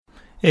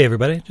Hey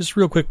everybody, just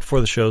real quick before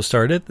the show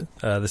started,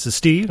 this is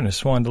Steve, and I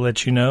just wanted to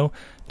let you know,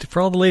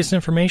 for all the latest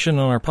information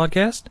on our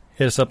podcast,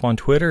 hit us up on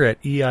Twitter at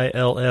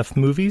EILF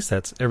Movies,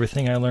 that's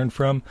everything I learned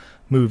from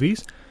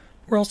movies.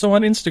 We're also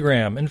on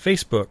Instagram and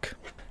Facebook.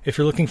 If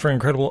you're looking for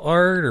incredible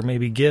art, or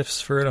maybe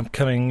gifts for an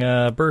upcoming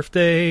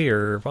birthday,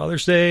 or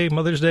Father's Day,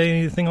 Mother's Day,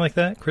 anything like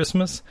that,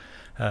 Christmas,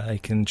 you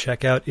can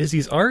check out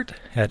Izzy's art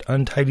at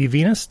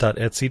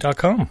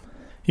untidyvenus.etsy.com.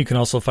 You can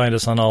also find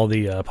us on all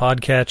the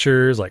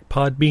podcatchers like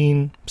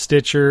Podbean,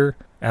 Stitcher,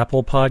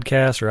 Apple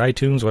Podcasts, or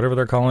iTunes, whatever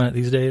they're calling it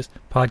these days.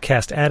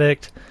 Podcast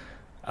Addict.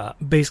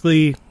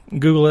 Basically,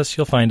 Google us,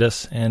 you'll find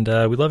us, and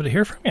we'd love to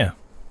hear from you.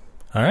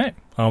 All right,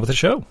 on with the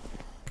show.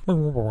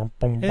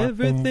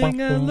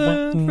 Everything I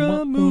learned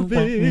from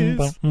movies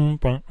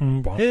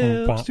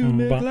helps to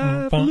make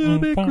life a little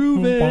bit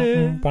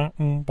groovy.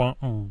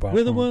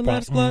 With a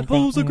one-line plot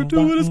holes and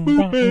gratuitous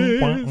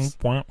movies,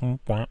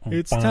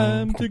 it's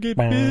time to get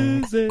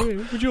busy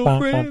with your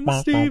friend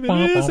Steve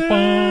and Izzy.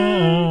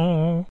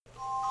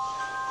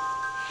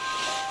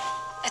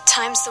 At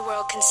times the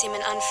world can seem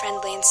an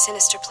unfriendly and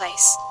sinister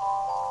place.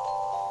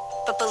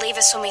 But believe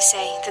us when we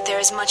say that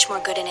there is much more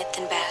good in it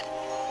than bad.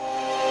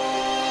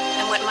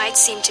 And what might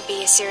seem to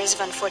be a series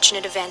of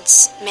unfortunate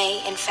events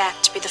may, in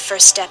fact, be the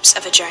first steps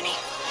of a journey.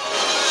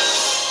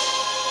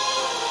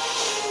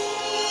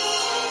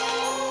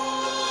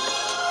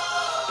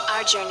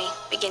 Our journey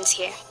begins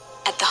here,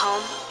 at the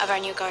home of our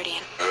new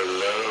guardian.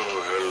 Hello.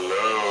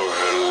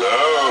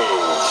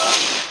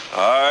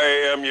 I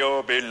am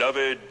your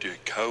beloved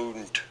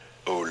Count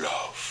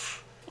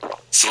Olaf.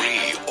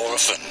 3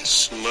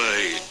 orphans.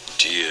 My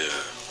dear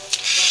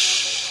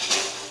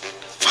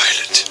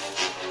Violet.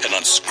 An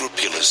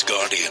unscrupulous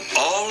guardian.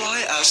 All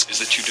I ask is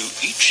that you do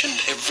each and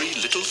every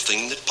little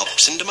thing that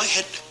pops into my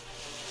head,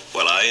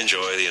 while I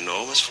enjoy the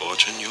enormous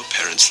fortune your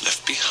parents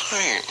left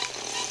behind.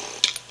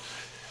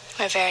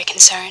 We're very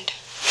concerned.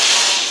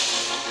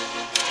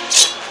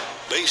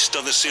 Based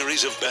on the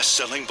series of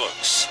best-selling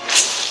books,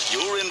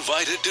 you're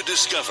invited to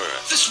discover...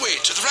 This way,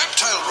 to the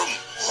reptile room.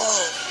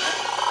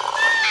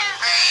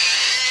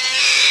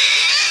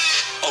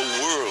 A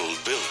world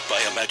built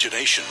by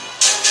imagination,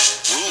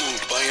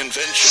 ruled by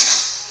invention,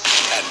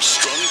 and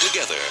strung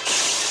together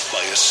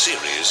by a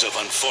series of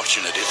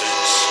unfortunate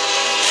events.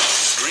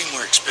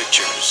 DreamWorks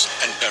Pictures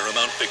and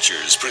Paramount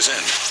Pictures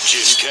present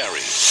Jim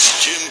Carrey.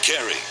 Jim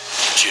Carrey.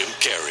 Jim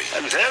Carrey.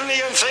 And then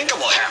the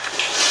unthinkable happened.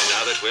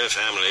 Now that we're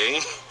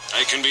family,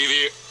 I can be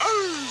the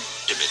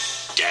ultimate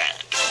dad.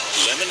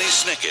 Lemony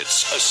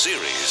Snicket's A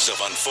Series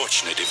of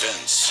Unfortunate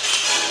Events.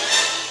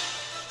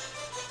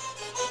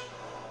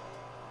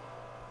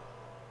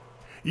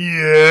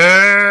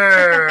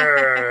 Yeah!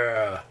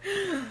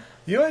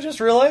 You know what I just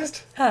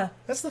realized? Huh.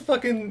 That's the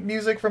fucking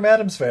music from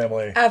Addams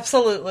Family.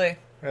 Absolutely.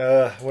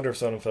 I wonder if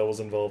Sonnenfeld was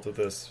involved with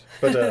this.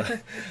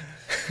 But,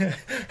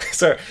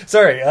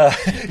 sorry, yeah!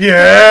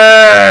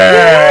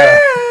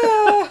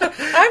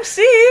 I'm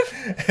Steve.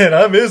 And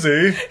I'm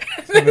Izzy.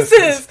 This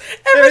is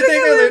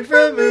Everything I Learned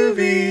from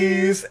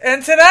Movies.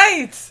 And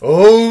tonight.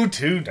 Oh,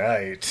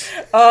 tonight.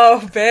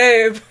 Oh,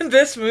 babe.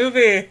 This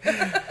movie.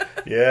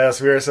 Yes,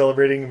 we are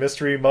celebrating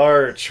Mystery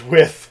March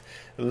with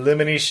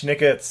Lemony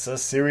Snicket's A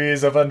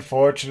Series of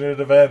Unfortunate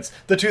Events.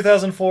 The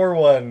 2004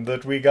 one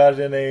that we got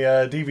in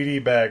a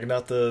DVD bag,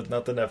 not the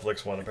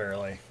Netflix one,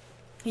 apparently.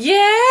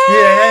 Yeah!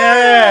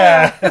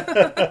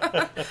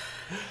 Yeah!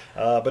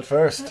 But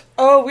first...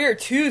 Oh, we are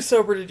too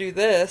sober to do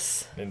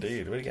this.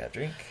 Indeed. What do you got,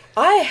 drink?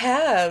 I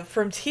have,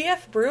 from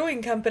TF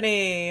Brewing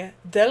Company,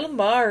 Del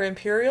Mar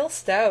Imperial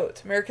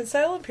Stout,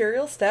 American-style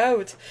Imperial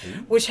Stout,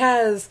 which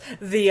has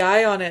the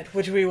eye on it,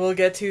 which we will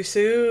get to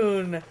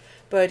soon.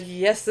 But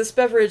yes, this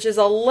beverage is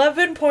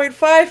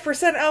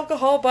 11.5%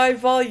 alcohol by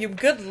volume.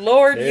 Good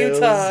Lord, Hells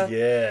Utah.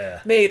 yeah.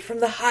 Made from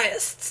the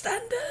highest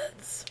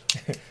standards.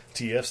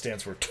 TF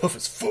stands for tough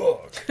as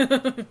fuck.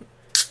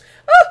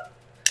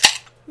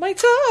 My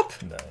top.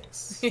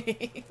 Nice.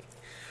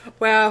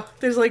 Wow,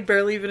 there's like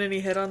barely even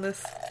any head on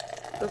this.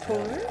 The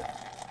pour.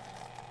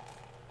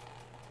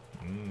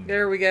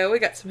 There we go. We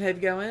got some head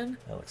going.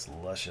 That looks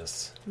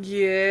luscious.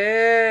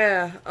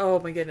 Yeah. Oh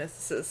my goodness.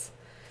 This is...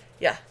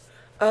 Yeah.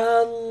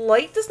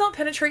 Light does not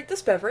penetrate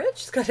this beverage.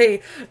 It's got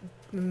a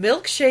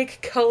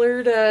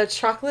milkshake-colored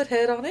chocolate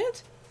head on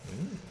it.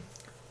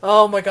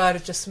 Oh my god,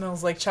 it just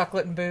smells like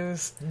chocolate and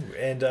booze. Ooh,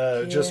 and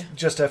just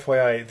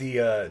FYI, the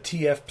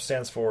TF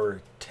stands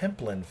for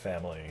Templin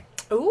family.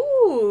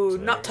 Ooh, So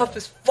not tough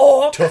as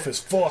fuck. Tough as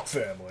fuck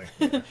family.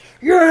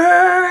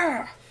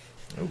 Yeah!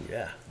 Oh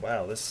yeah.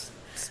 Wow, this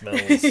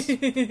smells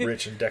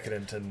rich and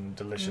decadent and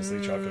deliciously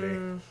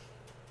chocolatey.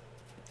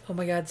 Oh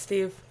my god,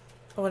 Steve.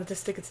 I wanted to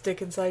stick its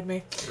dick inside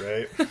me.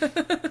 Right?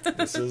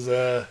 This is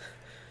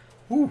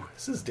Ooh,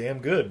 this is damn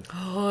good.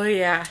 Oh,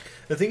 yeah.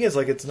 The thing is,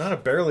 like, it's not a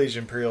barrel-aged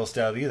Imperial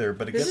Stout either,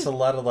 but it gets a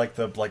lot of, like,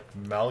 the, like,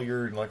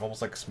 Maillard and, like,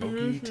 almost, like,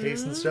 smoky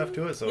taste and stuff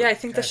to it. So Yeah, I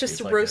think that's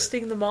just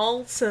roasting the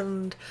malts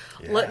and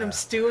letting them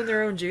stew in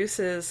their own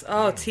juices.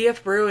 Oh,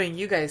 TF Brewing,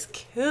 you guys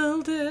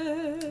killed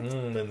it.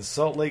 And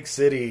Salt Lake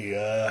City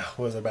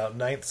was about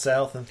 9th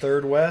South and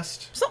 3rd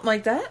West. Something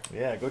like that.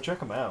 Yeah, go check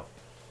them out.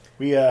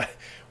 We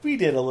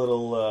did a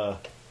little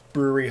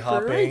brewery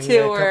hopping Brewery a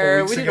couple tour.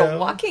 weeks We did ago. a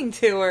walking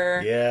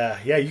tour.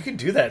 Yeah, you can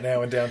do that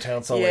now in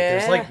downtown Salt Lake.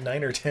 There's like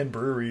 9 or 10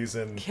 breweries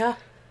and Yeah.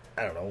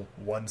 I don't know,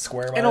 1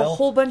 square mile. And a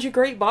whole bunch of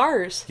great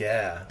bars.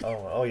 Yeah.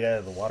 Oh yeah,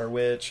 the Water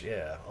Witch.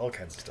 Yeah, all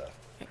kinds of stuff.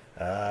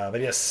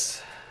 But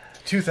yes,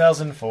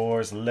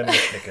 2004's Lemon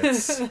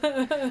Snickets.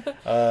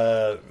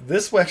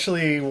 This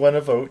actually won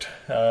a vote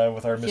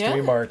with our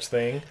Mystery March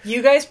thing.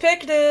 You guys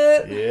picked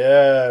it.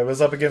 Yeah, it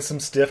was up against some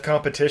stiff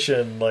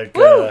competition like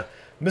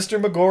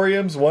Mr.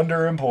 Megorium's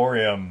Wonder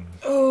Emporium.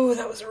 Oh,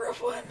 that was a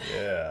rough one.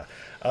 Yeah.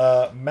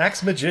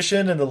 Max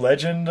Magician and the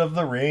Legend of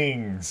the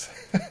Rings.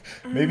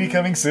 Maybe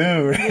coming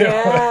soon.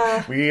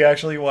 Yeah. We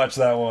actually watched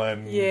that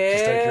one. Yeah.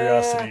 Just out of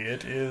curiosity.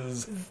 It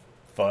is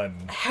fun.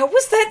 How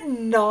was that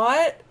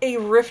not a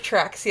Riff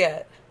Tracks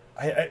yet?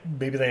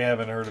 Maybe they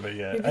haven't heard of it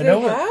yet. Maybe I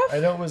know they have? I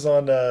know it was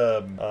on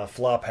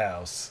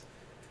Flophouse.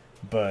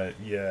 But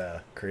yeah,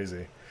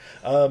 crazy.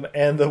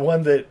 And the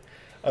one that,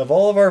 of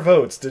all of our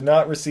votes, did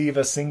not receive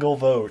a single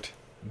vote.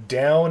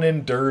 Down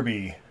in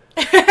Derby.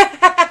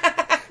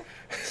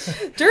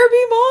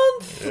 Derby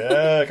Month!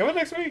 Yeah, coming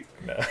next week.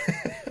 No.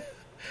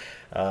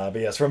 But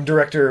yes, from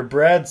director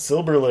Brad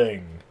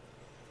Silberling.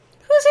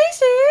 Who's he,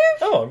 Steve?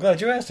 Oh, I'm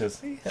glad you asked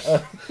us.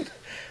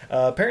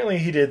 Apparently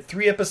he did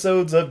 3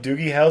 episodes of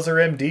Doogie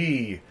Howser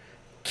MD.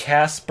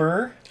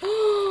 Casper.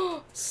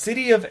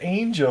 City of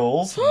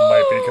Angels.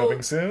 Might be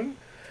coming soon.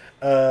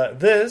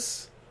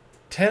 This.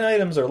 10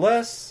 Items or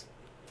Less.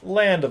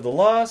 Land of the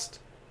Lost.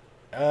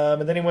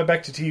 And then he went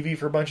back to TV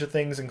for a bunch of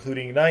things,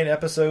 including 9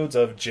 episodes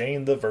of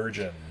Jane the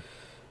Virgin.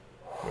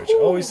 Which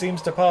always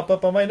seems to pop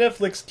up on my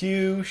Netflix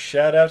queue.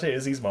 Shout out to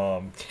Izzy's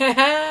mom.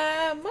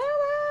 Mama!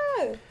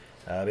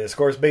 This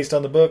course based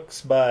on the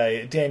books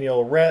by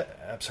Daniel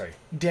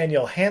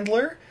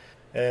Handler.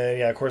 And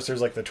yeah, of course,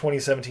 there's like the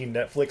 2017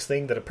 Netflix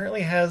thing that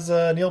apparently has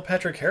Neil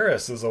Patrick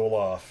Harris as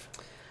Olaf.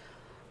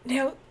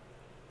 Now,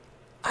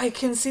 I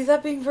can see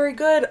that being very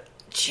good.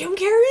 Jim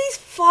Carrey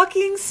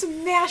fucking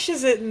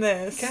smashes it in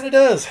this. Kind of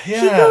does,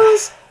 yeah. He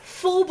goes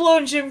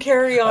full-blown Jim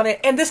Carrey on it,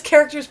 and this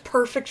character's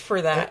perfect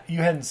for that. You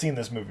hadn't seen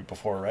this movie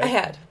before, right? I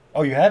had.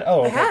 Oh, you had?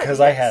 Oh, okay, because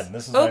I hadn't.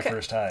 This is my Okay.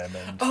 first time.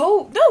 And...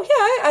 Oh, no,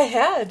 yeah, I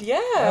had, yeah.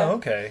 Oh,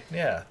 okay,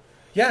 yeah.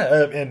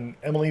 Yeah, and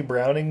Emily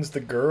Browning's the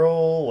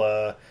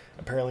girl.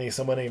 Apparently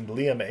someone named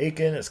Liam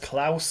Aiken is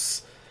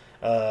Klaus.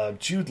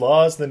 Jude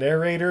Law's the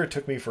narrator. It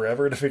took me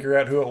forever to figure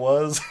out who it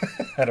was.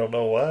 I don't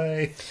know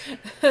why.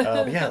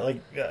 But yeah,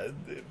 like,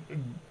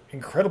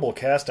 incredible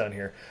cast on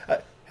here.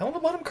 Helena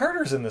Bonham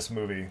Carter's in this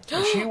movie.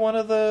 Is she one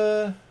of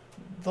the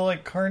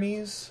like,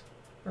 carnies?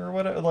 Or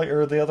what? Like,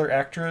 or the other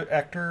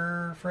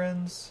actor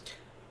friends?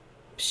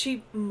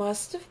 She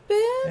must have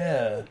been?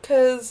 Yeah.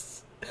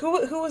 Because...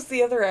 Who was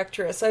the other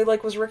actress? I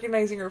was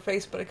recognizing her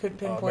face, but I couldn't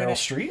pinpoint Meryl it.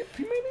 Streep,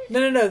 maybe?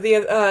 No.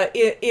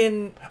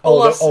 In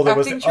Olaf's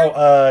acting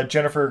trip?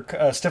 Jennifer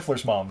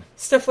Stifler's mom.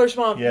 Stifler's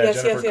mom. Yeah,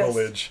 Yes, Jennifer yes.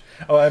 Coolidge.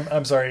 Oh,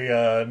 I'm sorry.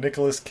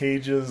 Nicolas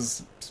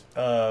Cage's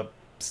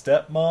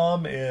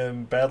stepmom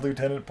in Bad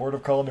Lieutenant, Port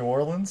of Call, New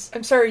Orleans.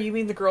 I'm sorry. You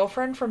mean the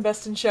girlfriend from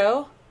Best in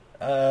Show?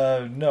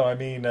 No, I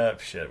mean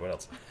shit. What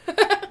else?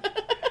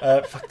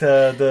 Fuck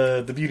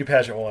the beauty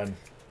pageant one,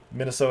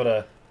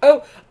 Minnesota.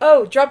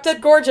 Oh, Drop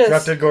Dead Gorgeous.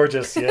 Drop Dead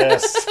Gorgeous,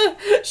 yes.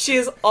 She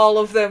is all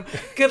of them.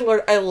 Good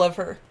Lord, I love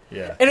her.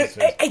 Yeah. And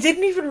I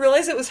didn't even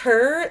realize it was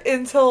her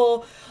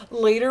until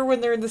later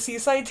when they're in the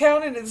seaside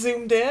town and it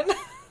zoomed in.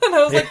 And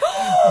I was like,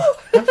 oh!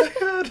 Oh my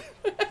god.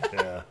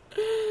 Yeah.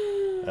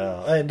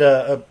 And,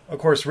 of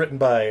course, written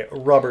by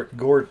Robert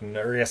Gordon,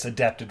 or yes,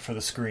 adapted for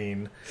the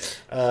screen.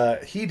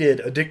 He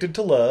did Addicted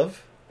to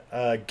Love,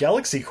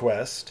 Galaxy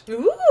Quest,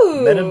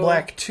 Ooh. Men in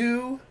Black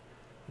 2,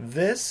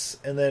 this,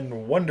 and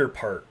then Wonder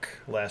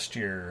Park last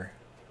year.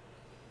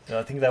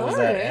 I think that was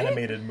that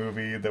animated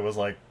movie that was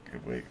like,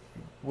 wait,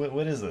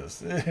 what is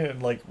this?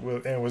 and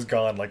it was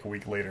gone like a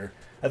week later.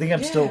 I think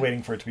I'm still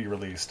waiting for it to be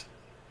released.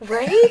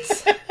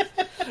 Right?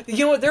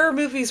 You know what? There are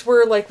movies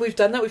where we've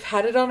done that. We've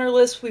had it on our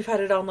list. We've had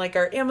it on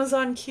our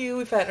Amazon queue.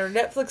 We've had it on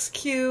our Netflix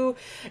queue.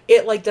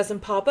 It doesn't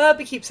pop up.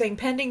 It keeps saying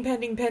pending,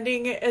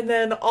 and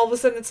then all of a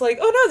sudden it's like,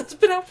 oh no, that's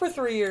been out for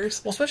 3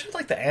 years. Well,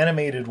 especially the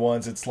animated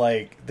ones, it's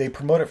they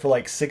promote it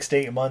for 6 to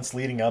 8 months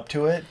leading up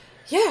to it.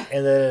 Yeah.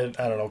 And then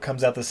I don't know,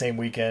 comes out the same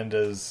weekend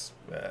as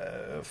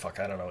I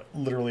don't know,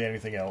 literally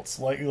anything else.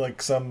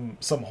 Like some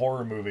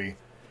horror movie.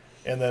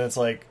 And then it's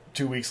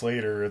 2 weeks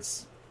later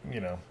it's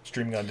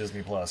streaming on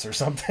Disney Plus or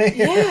something,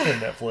 or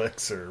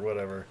Netflix or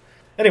whatever.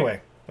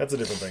 Anyway, that's a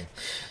different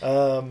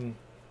thing.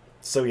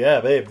 So yeah,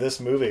 babe, this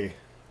movie.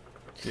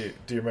 Do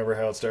you remember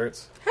how it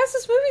starts? How's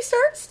this movie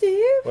start,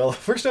 Steve? Well, the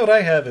first note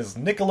I have is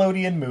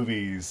Nickelodeon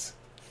Movies.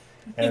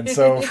 And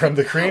so, from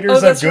the creators Oh,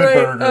 of that's Good right.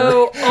 Burger...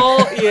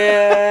 Oh,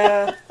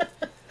 yeah.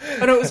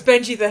 Oh, no, it was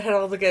Benji that had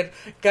all the good...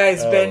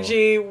 Guys,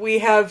 Benji, we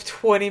have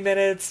 20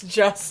 minutes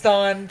just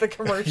on the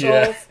commercials.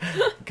 Yeah.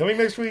 Coming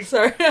next week.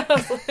 Sorry.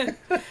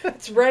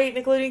 That's right,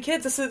 Nickelodeon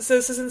Kids. This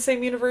is in the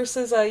same universe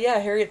as,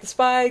 Harriet the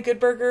Spy, Good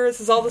Burger. This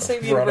is all the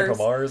same Veronica universe.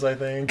 Mars, I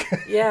think.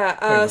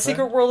 Yeah,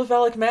 Secret World of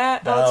Alex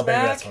Mack. Oh, maybe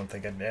that's what I'm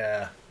thinking.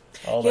 Yeah.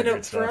 All that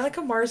great stuff.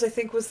 Veronica Mars, I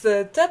think, was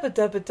the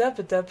WB.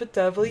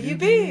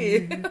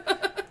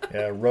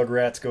 Yeah,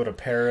 Rugrats Go to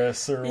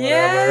Paris or whatever.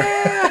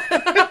 Yeah.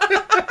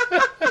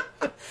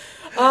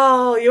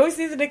 Oh, you always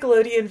need the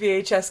Nickelodeon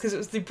VHS because it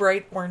was the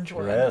bright orange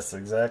one. Yes,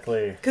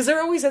 exactly. Because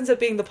there always ends up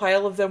being the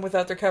pile of them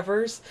without their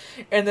covers.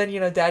 And then,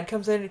 Dad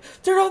comes in,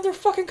 they're on their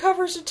fucking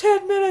covers in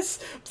 10 minutes,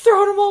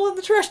 throwing them all in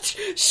the trash,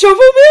 shove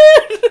them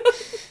in!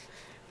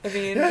 I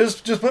mean... Yeah,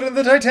 just put in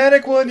the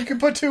Titanic one, you can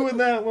put 2 in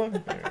that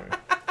one. Anyway.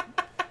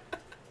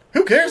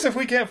 Who cares if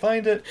we can't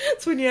find it?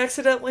 It's when you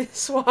accidentally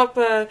swap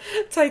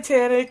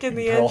Titanic in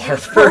the Pearl end.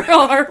 Harbor.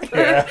 Pearl Harbor.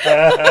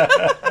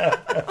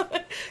 Yeah.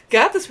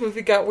 God, this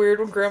movie got weird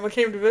when Grandma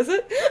came to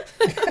visit.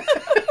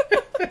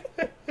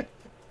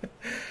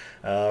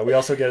 We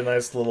also get a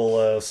nice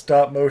little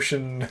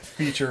stop-motion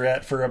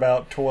featurette for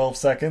about 12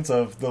 seconds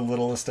of The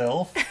Littlest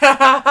Elf.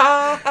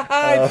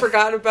 I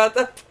forgot about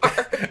that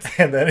part.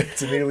 And then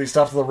it's immediately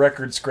stops the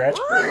record scratch.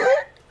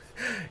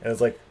 And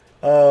it's like,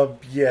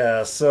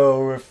 yeah,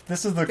 so if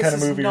this is the kind of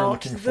movie you're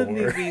looking for... This is not the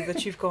movie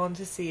that you've gone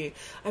to see.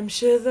 I'm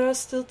sure there are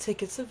still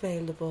tickets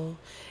available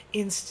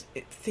in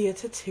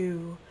Theatre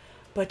 2,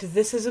 but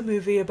this is a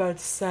movie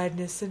about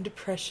sadness and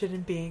depression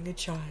and being a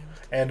child.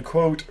 And,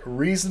 quote,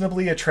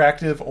 reasonably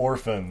attractive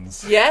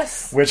orphans.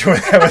 Yes! Which,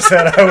 when that was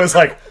said, I was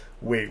like,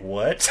 wait,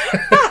 what?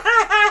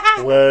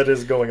 What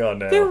is going on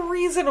now? They're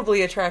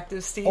reasonably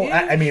attractive, Steve. Oh,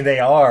 I mean, they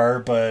are,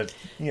 but,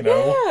 Yeah.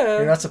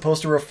 you're not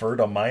supposed to refer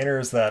to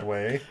minors that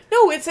way.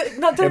 No, they're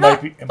not It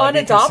might be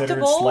considered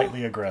unadoptable.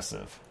 slightly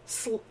aggressive.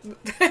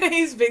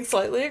 He's being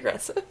slightly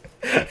aggressive.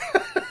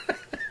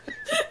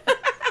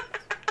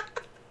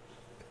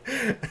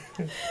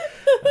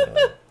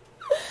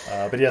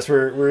 But yes,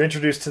 we're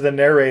introduced to the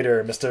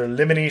narrator, Mr.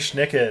 Lemony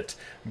Snicket.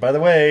 By the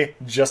way,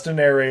 just a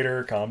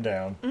narrator, calm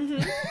down.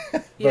 Mm-hmm.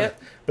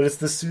 But it's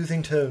the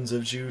soothing tones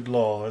of Jude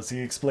Law as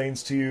he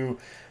explains to you,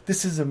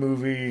 this is a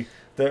movie,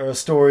 a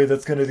story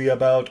that's going to be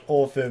about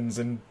orphans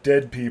and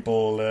dead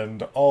people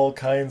and all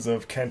kinds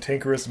of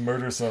cantankerous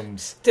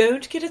murdersomes.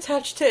 Don't get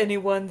attached to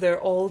anyone, they're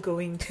all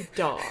going to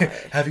die.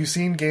 Have you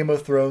seen Game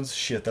of Thrones?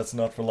 Shit, that's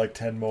not for like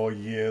 10 more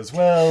years.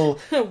 Well...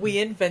 We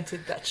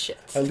invented that shit.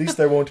 At least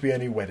there won't be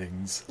any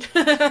weddings.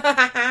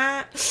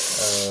 But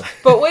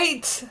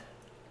wait!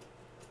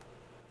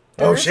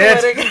 Oh There's a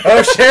shit! wedding.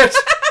 Oh shit!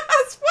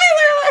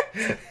 Spoiler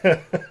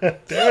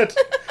alert! Damn it!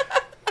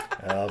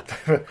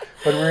 But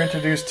we're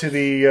introduced to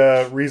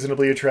the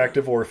reasonably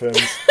attractive orphans.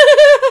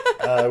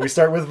 We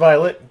start with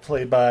Violet,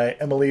 played by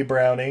Emily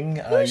Browning.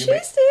 Who's she,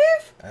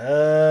 Steve?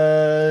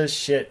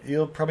 Shit.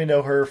 You'll probably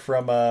know her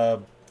from,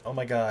 oh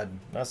my god,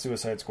 not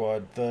Suicide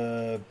Squad,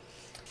 the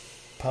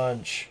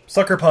Punch.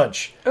 Sucker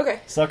Punch.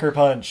 Okay. Sucker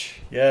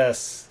Punch.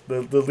 Yes.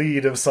 The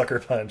lead of Sucker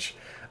Punch.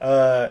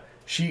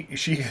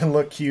 She can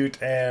look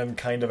cute and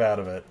kind of out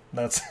of it.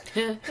 That's...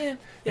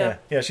 Yeah,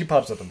 she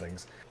pops up in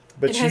things.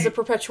 But it has a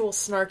perpetual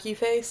snarky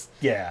face.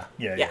 Yeah.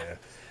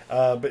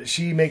 But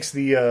she makes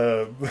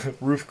the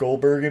Ruth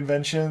Goldberg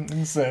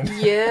inventions, and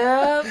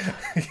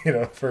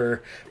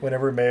for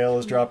whenever mail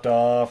is dropped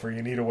off, or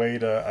you need a way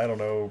to, I don't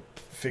know,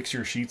 fix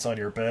your sheets on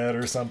your bed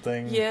or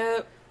something.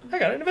 Yep. I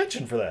got an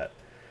invention for that.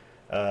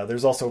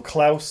 There's also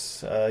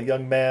Klaus, a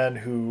young man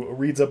who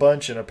reads a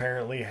bunch and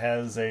apparently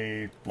has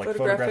a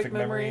photographic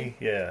memory.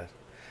 Yeah.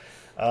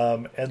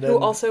 And then, who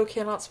also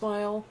cannot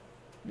smile.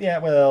 Yeah,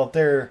 well,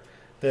 they're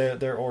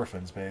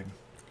orphans, babe.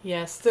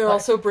 Yes, they're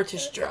also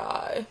British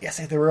dry. Yes,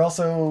 they were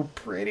also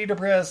pretty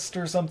depressed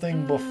or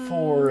something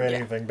before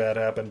anything bad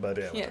happened, but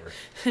whatever.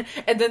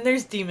 And then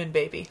there's Demon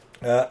Baby.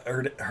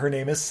 Her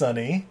name is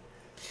Sunny,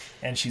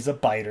 and she's a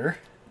biter.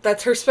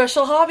 That's her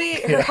special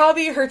hobby. Her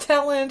hobby, her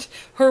talent,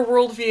 her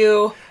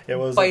worldview. It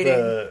was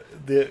biting.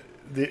 The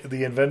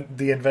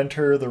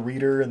inventor, the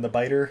reader, and the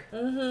biter.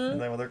 Mm-hmm. Isn't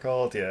that what they're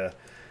called? Yeah.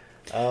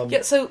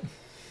 So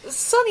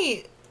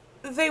Sunny,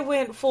 they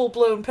went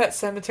full-blown Pet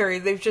Cemetery.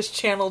 They've just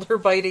channeled her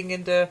biting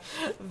into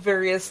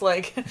various,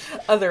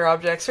 other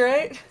objects,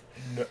 right?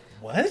 No,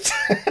 what?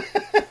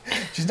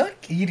 She's not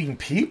eating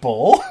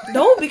people.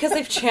 No, because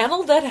they've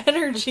channeled that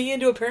energy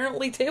into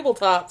apparently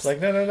tabletops. It's like,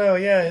 no,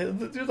 yeah,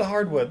 do the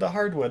hardwood,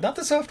 not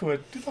the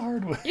softwood, do the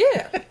hardwood.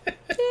 Yeah.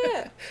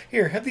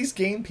 Here, have these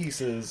game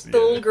pieces. The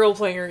little girl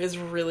playing her is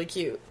really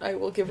cute. I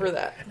will give her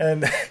that.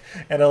 And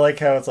I like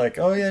how it's like,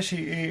 oh yeah,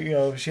 she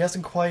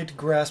hasn't quite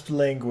grasped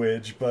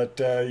language, but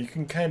you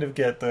can kind of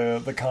get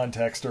the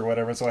context or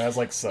whatever. So it has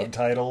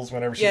subtitles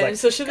whenever she's and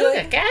so she'll be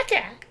like,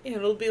 and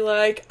it'll be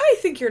like, I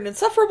think you're an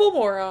insufferable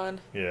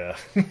moron. Yeah,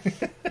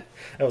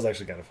 that was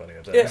actually kind of funny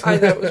at times. Yeah, I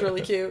thought it was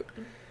really cute.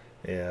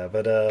 Yeah,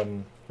 but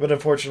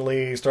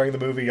unfortunately, starting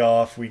the movie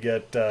off, we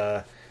get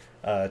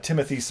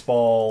Timothy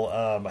Spall.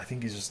 I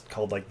think he's just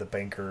called like the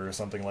banker or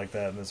something like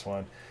that in this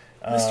one.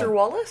 Mr.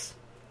 Wallace?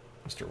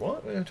 Mr.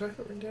 what? Do I have it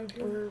written down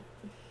here?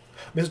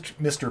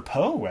 Mr.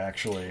 Poe,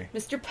 actually.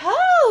 Mr. Poe!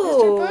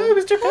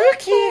 Mr.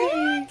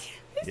 Poe!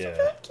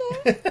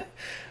 Mr.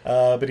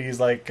 But he's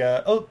like,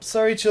 oh,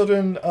 sorry,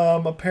 children.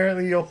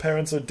 Apparently your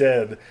parents are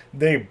dead.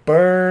 They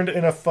burned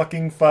in a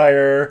fucking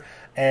fire,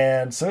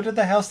 and so did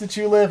the house that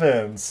you live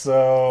in.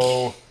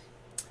 So,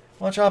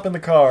 watch hop in the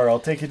car. I'll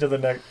take you to the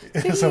next.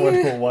 Someone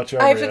who will watch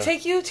over you. I have to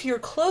take you to your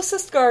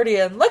closest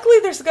guardian. Luckily,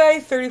 there's a guy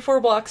 34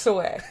 blocks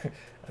away.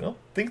 I don't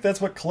think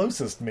that's what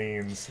closest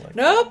means. Like,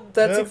 Nope,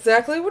 that's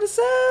exactly what it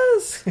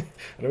says.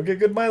 I don't get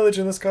good mileage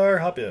in this car.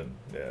 Hop in.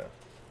 Yeah.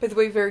 By the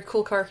way, very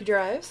cool car he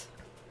drives.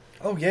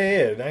 Oh,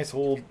 yeah. Nice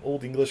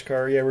old English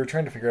car. Yeah, we were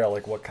trying to figure out,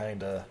 like, what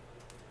kind of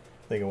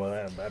thing it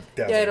was.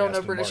 I don't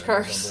know British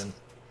cars.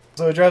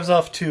 So he drives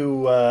off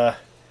to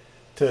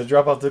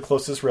drop off the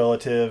closest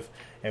relative,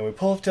 and we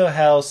pull up to a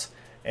house,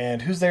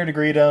 and who's there to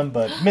greet him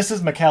but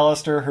Mrs.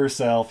 McAllister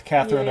herself,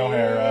 Catherine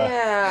O'Hara.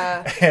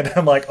 Yeah. And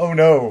I'm like, oh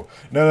no,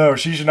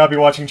 she should not be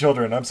watching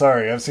children. I'm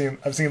sorry, I've seen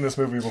this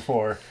movie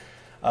before.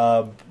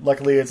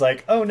 Luckily, it's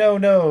like, oh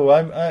no,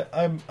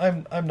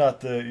 I'm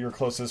not your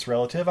closest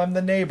relative. I'm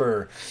the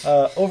neighbor.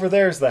 Over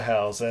there's the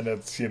house, and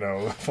it's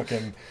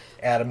fucking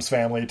Addams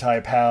Family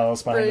type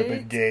house behind a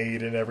big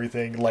gate and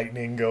everything,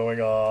 lightning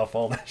going off,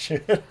 all that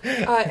shit.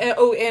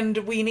 And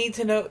we need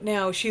to note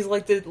now, she's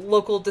like the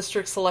local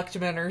district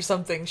selectman or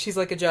something. She's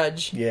like a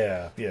judge.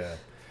 Yeah.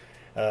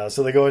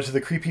 So they go into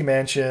the creepy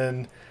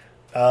mansion,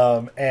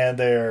 and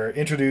they're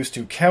introduced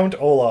to Count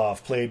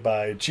Olaf, played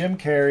by Jim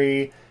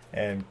Carrey,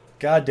 and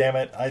God damn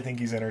it, I think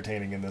he's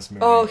entertaining in this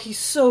movie. Oh, he's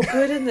so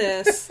good in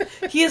this.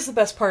 He is the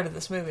best part of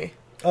this movie.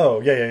 Oh,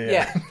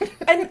 yeah.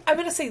 And I'm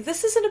going to say,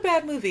 this isn't a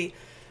bad movie.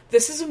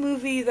 This is a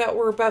movie that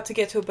we're about to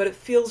get to, but it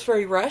feels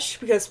very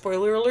rushed, because,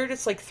 spoiler alert,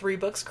 it's like 3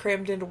 books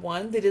crammed into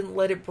one. They didn't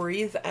let it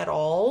breathe at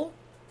all.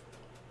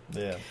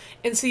 Yeah.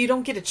 And so you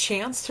don't get a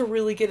chance to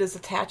really get as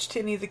attached to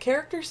any of the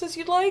characters as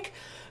you'd like.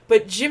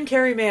 But Jim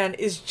Carrey, man,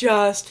 is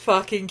just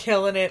fucking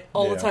killing it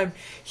all the time.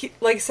 He,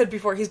 like I said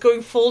before, he's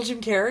going full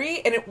Jim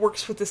Carrey, and it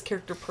works with this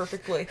character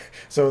perfectly.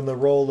 So in the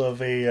role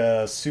of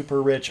a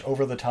super rich,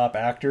 over-the-top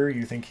actor,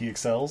 you think he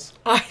excels?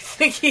 I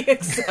think he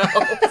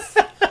excels.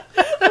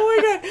 Oh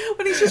my god,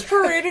 when he's just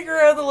parading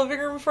around the living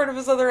room in front of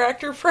his other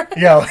actor friends.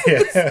 Yeah.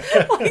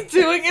 Like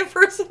doing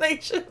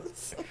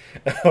impersonations.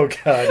 Oh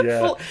god,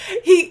 yeah.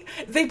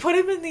 They put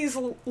him in these,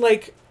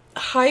 like,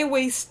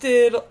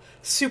 high-waisted,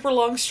 super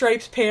long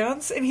striped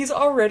pants, and he's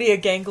already a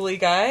gangly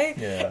guy.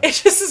 Yeah. It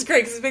just is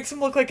great, because it makes him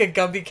look like a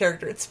Gumby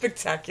character. It's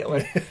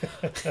spectacular.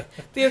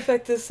 The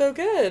effect is so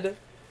good.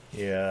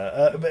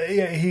 Yeah, but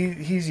yeah,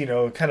 he's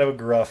kind of a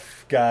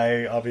gruff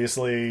guy,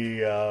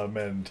 obviously,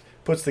 and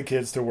puts the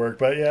kids to work.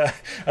 But yeah,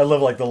 I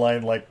love like the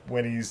line like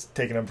when he's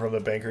taking them from the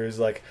banker, he's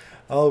like,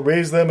 "I'll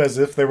raise them as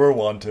if they were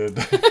wanted."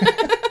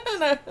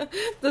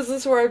 This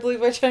is where I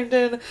believe I chimed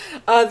in.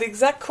 The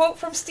exact quote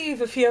from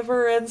Steve if he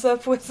ever ends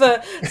up with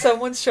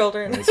someone's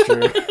children. That's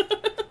true.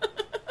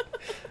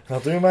 I'll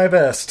do my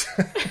best.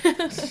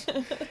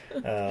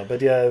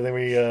 But yeah, then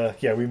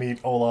we meet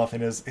Olaf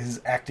and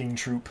his acting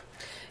troupe.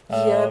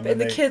 Yep, and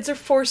the kids are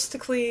forced to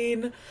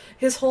clean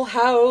his whole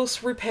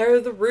house, repair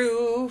the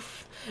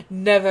roof,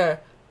 never,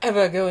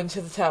 ever go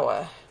into the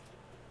tower.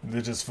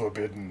 It is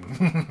forbidden.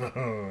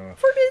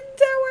 Forbidden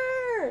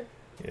tower!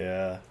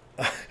 Yeah.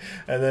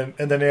 And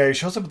then he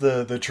shows up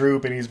the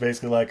troop, and he's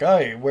basically like,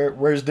 "Hey,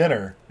 where's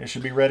dinner? It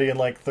should be ready in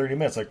like 30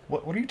 minutes." Like,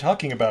 what are you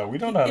talking about? We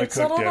don't know how to cook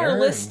dinner. It's not on our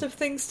list of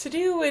things to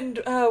do,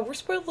 and we're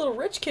spoiled little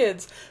rich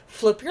kids.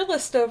 Flip your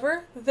list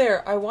over.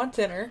 There, I want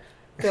dinner.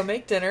 Go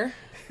make dinner.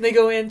 And they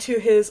go into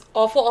his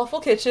awful, awful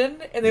kitchen,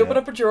 and they open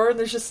up a drawer, and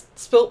there's just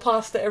spilt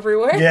pasta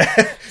everywhere.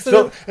 Yeah.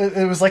 So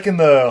it was like in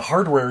the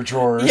hardware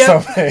drawer or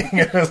something.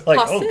 It was like,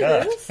 oh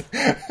god.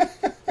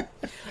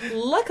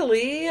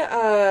 Luckily,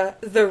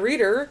 the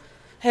reader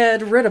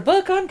had read a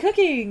book on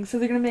cooking, so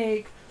they're going to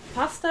make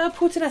pasta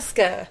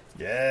puttanesca.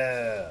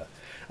 Yeah.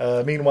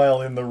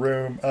 Meanwhile, in the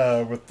room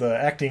with the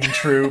acting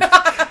troupe,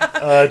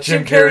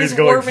 Jim Carrey's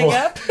going warming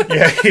up.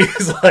 Yeah,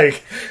 he's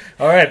like,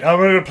 "All right, I'm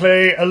going to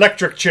play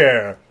electric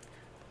chair."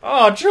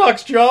 "Oh,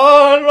 Chuck's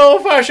John,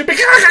 old-fashioned."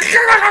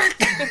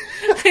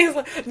 He's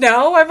like,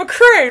 "No, I'm a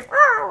crane."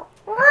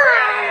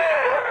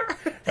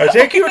 "I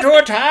take you to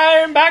a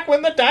time back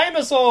when the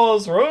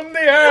dinosaurs roamed the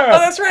earth." Oh,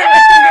 that's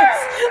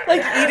right.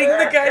 Like eating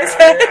the guy's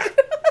head.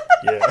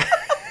 Yeah.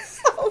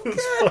 So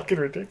it's fucking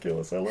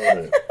ridiculous. I love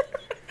it.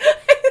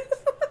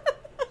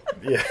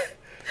 Yeah.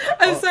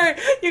 I'm sorry,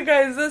 you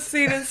guys, this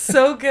scene is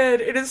so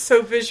good. It is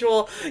so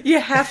visual. You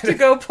have to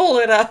go pull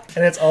it up.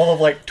 And it's all of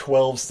like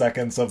 12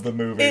 seconds of the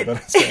movie.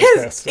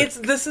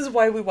 This is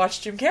why we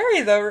watch Jim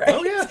Carrey, though, right?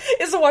 Oh, yeah.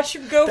 Is to watch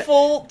him go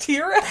full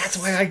T-Rex. That's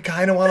why I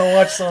kind of want to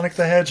watch Sonic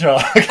the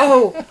Hedgehog.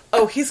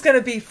 Oh, he's going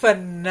to be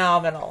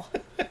phenomenal.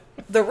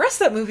 The rest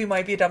of that movie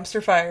might be a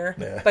dumpster fire,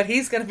 but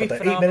he's going to be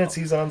phenomenal. 8 minutes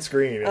he's on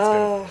screen, it's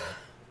good.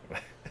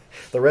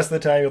 The rest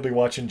of the time you'll be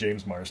watching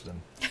James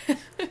Marsden.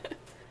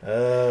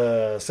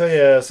 So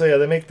yeah,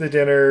 they make the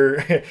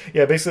dinner.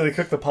 Yeah, basically they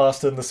cook the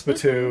pasta in the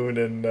spittoon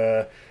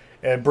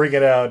and bring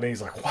it out, and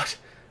he's like, "What?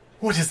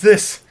 What is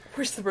this?"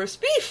 Where's the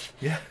roast beef?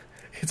 Yeah,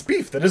 it's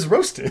beef that is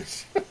roasted.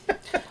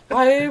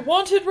 I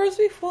wanted roast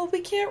beef. Well,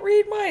 we can't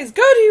read minds.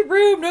 Go to your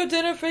room. No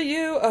dinner for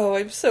you. Oh,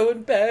 I'm so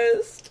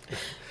embarrassed.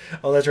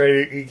 Oh, that's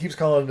right. He keeps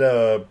calling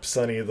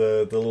Sonny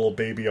the little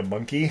baby a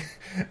monkey,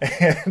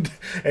 and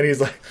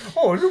he's like,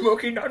 "Oh, the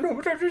monkey not know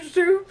what I just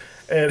do."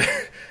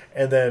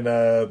 And then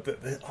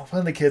one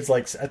of the kids,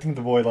 like, I think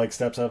the boy, like,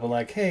 steps up and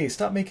like, "Hey,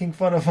 stop making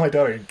fun of my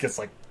daughter." He gets,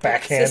 like,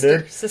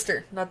 backhanded.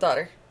 Sister, not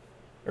daughter.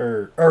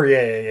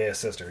 Yeah,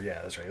 sister.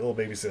 Yeah, that's right, little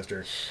baby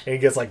sister. And he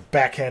gets, like,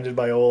 backhanded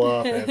by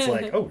Olaf, and it's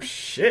like, oh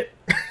shit.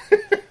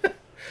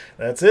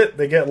 That's it.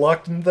 They get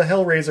locked into the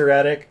Hellraiser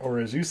attic, or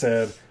as you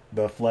said,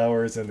 the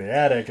flowers in the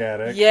attic.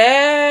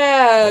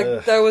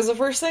 Yeah, that was the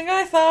first thing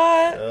I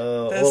thought.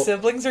 The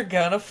siblings are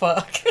gonna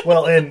fuck.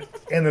 Well, and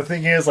the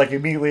thing is, like,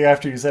 immediately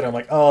after you said it, I'm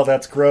like, oh,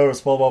 that's gross,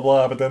 blah, blah,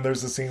 blah. But then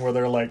there's a scene where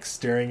they're, like,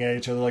 staring at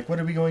each other, like, what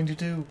are we going to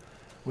do?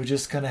 We're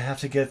just gonna have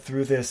to get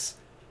through this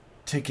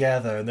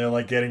together. And they're,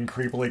 like, getting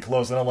creepily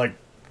close. And I'm like,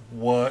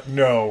 what?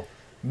 No.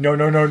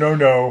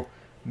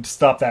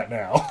 Stop that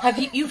now.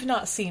 You've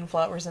not seen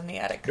Flowers in the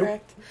Attic,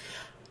 correct? Nope.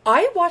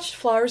 I watched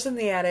Flowers in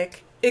the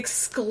Attic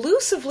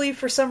exclusively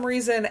for some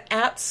reason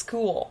at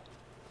school.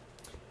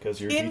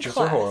 Because your teachers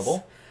are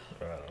horrible.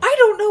 I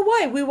don't know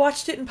why. We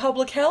watched it in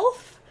public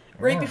health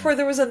right before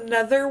there was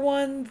another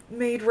one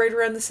made right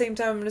around the same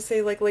time. I'm going to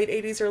say like late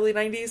 80s, early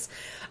 90s,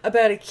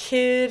 about a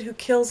kid who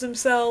kills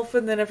himself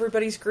and then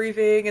everybody's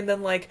grieving and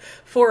then like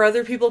 4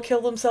 other people kill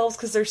themselves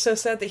because they're so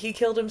sad that he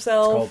killed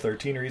himself. It's called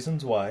 13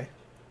 Reasons Why.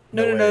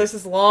 No, this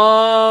is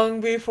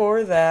long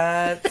before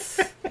that.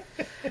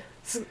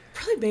 It's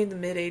probably made in the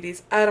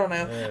mid-80s. I don't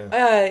know.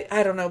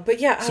 I don't know. But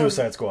yeah.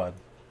 Suicide Squad.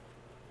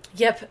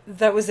 Yep,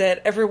 that was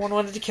it. Everyone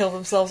wanted to kill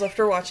themselves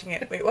after watching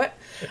it. Wait, what?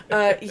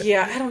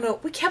 Yeah, I don't know.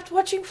 We kept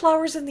watching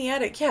Flowers in the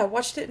Attic. Yeah,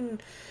 watched it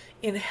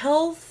in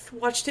Health.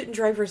 Watched it in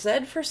Driver's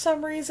Ed for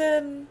some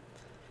reason.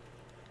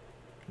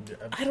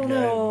 I don't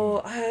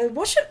know. I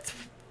watched it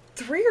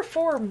 3 or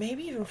 4,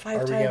 maybe even 5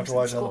 times. Are we going to have to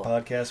watch it on the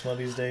podcast one of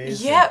these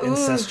days? Yeah.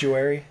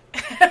 Incestuary?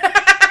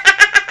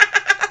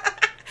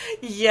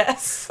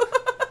 Yes.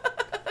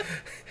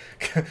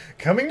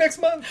 Coming next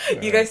month.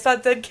 You guys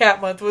thought Dead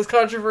Cat Month was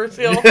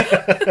controversial.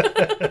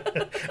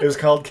 It was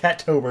called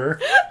Cattober.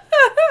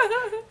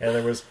 And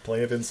there was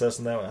plenty of incest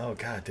in that one. Oh,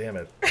 god damn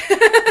it.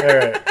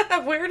 Alright.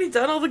 Have we already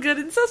done all the good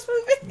incest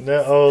movies?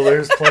 No,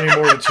 there's plenty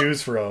more to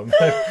choose from.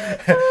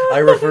 I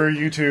refer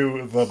you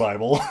to the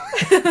Bible.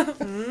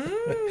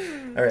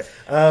 Alright.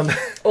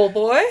 Old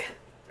Boy?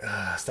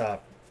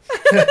 Stop.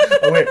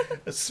 Oh, wait.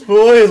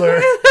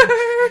 Spoiler!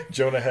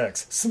 Jonah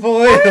Hex.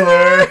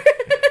 Spoiler!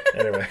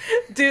 Anyway.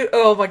 Dude,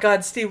 oh my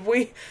god, Steve,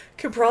 we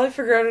could probably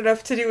figure out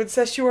enough to do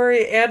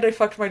Incestuary and I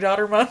Fucked My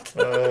Daughter Month.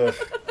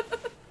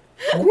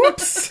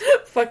 Whoops!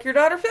 Fuck your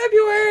daughter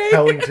February!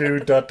 Howling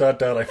 2, ...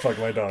 I fuck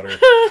my daughter.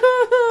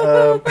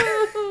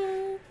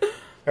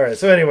 Alright,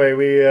 so anyway,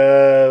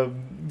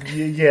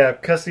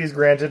 custody's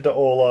granted to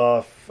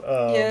Olaf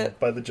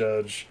by the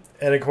judge.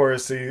 And of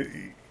course,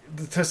 to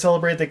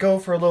celebrate, they go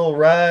for a little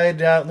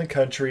ride out in the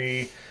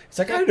country. It's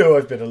like, I know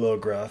I've been a little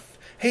gruff.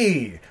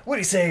 Hey, what do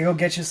you say? Go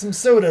get you some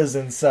sodas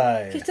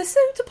inside. Get the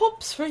soda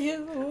pops for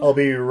you. I'll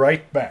be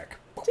right back.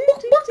 Lock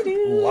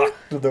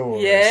the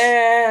doors.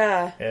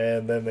 Yeah.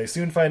 And then they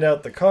soon find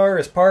out the car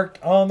is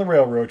parked on the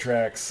railroad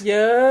tracks.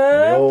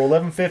 Yeah. The old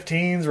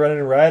 1115's running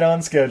right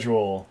on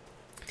schedule.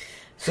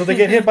 So they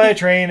get hit by a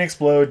train,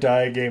 explode,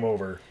 die, game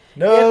over.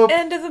 Nope. Yep,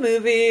 end of the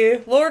movie.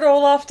 Lord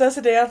Olaf does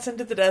a dance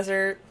into the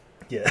desert.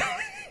 Yeah.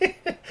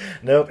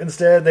 Nope.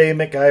 Instead, they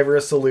MacGyver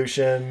a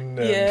solution.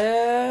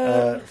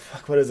 And,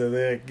 what is it?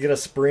 They get a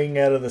spring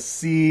out of the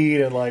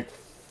seed and like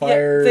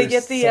fire. They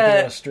get something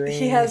on a string.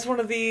 He has one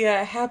of the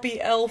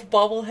happy elf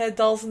bobblehead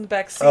dolls in the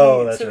back seat.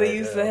 Oh, that's so they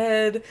use the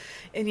head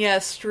and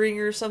a string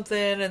or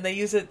something, and they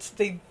use it.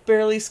 They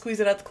barely squeeze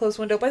it out the closed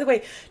window. By the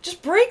way,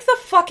 just break the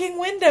fucking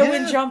window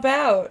and jump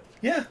out.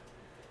 Yeah.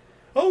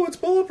 Oh, it's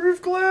bulletproof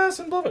glass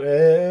and blah blah.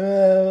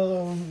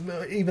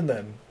 Even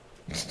then.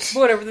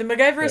 Whatever, the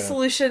MacGyver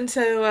solution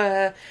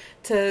to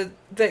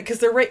because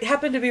they're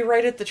happen to be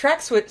right at the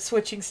track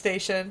switching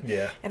station.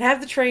 Yeah. And have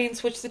the train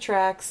switch the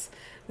tracks.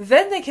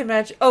 Then they can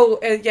match. Oh,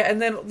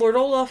 and then Lord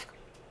Olaf.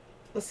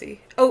 Let's see.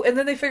 Oh, and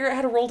then they figure out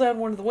how to roll down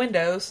one of the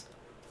windows,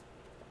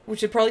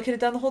 which they probably could have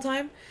done the whole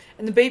time.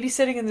 And the baby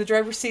sitting in the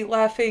driver's seat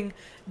laughing.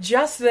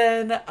 Just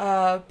then,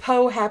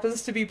 Poe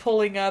happens to be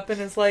pulling up and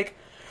is like,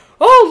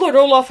 "Oh, Lord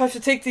Olaf, I have to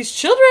take these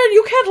children.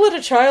 You can't let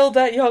a child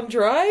that young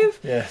drive."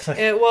 Yeah.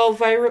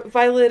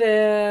 Violet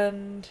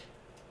and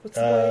what's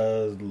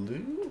the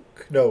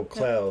Luke? No,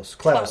 Klaus.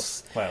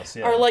 Klaus.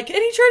 Yeah. Are like, and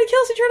he tried to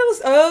kill us. He tried to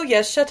listen. Oh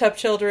yes, shut up,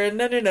 children.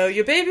 No.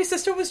 Your baby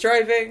sister was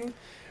driving.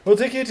 We'll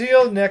take you to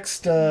your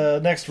next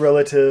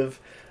relative,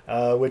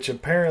 which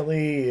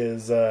apparently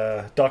is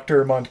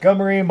Dr.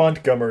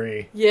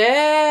 Montgomery.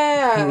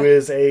 Yeah. Who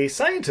is a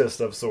scientist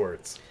of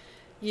sorts.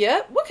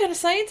 Yep. What kind of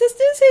scientist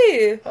is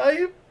he?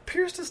 He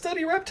appears to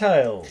study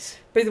reptiles.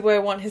 By the way, I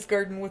want his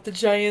garden with the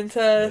giant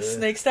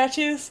snake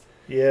statues.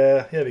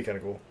 Yeah, that'd be kind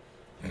of cool.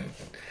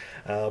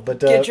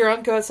 Get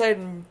drunk, go outside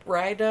and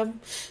ride them.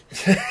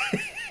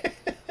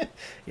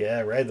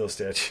 Yeah, ride those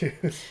statues.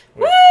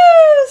 Woo!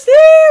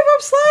 Steve,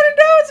 I'm sliding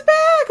down its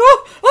back!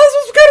 Oh, this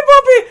was kind of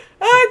bumpy!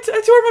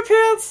 I tore my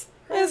pants!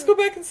 Let's go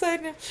back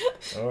inside now.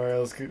 Alright,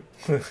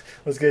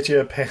 let's get you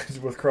a pants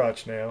with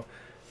crotch now.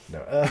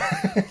 No.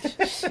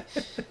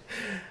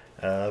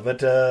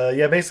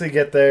 Basically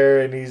get there,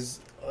 and he's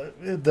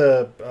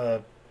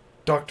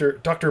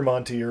Dr.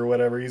 Monty or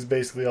whatever. He's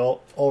basically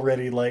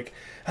already like,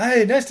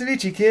 "Hi, nice to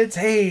meet you, kids.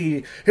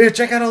 Hey, here,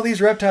 check out all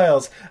these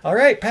reptiles. All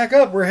right, pack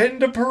up. We're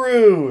heading to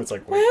Peru." It's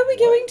like, why are we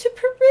going to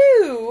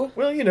Peru?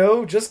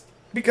 Well, just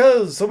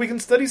because, so we can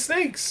study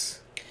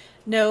snakes.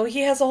 No, he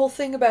has a whole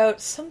thing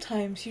about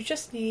sometimes you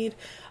just need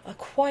a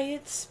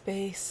quiet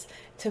space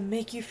to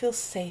make you feel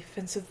safe,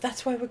 and so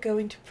that's why we're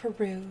going to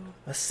Peru.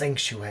 A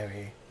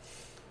sanctuary.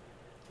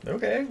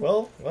 Okay,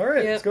 well, all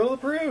right, Let's go to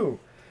Peru.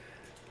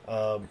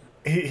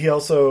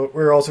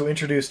 We're also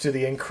introduced to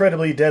the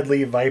incredibly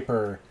deadly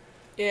Viper.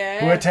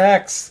 Yeah. Who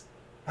attacks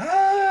with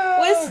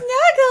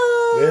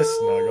Snuggles. With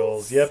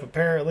Snuggles. Yep,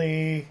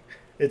 apparently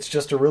it's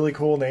just a really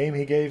cool name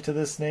he gave to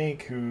this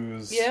snake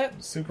who's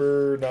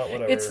super not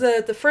whatever. It's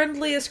the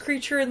friendliest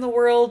creature in the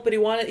world, but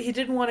he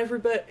didn't want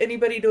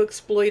anybody to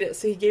exploit it,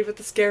 so he gave it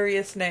the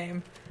scariest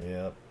name.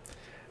 Yep.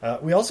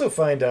 We also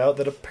find out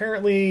that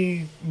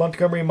apparently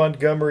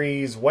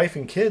Montgomery's wife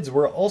and kids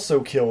were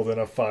also killed in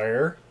a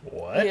fire.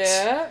 What?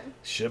 Yeah.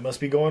 Shit must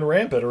be going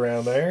rampant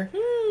around there.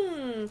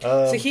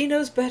 So he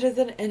knows better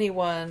than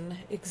anyone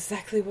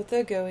exactly what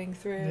they're going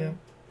through. Yeah.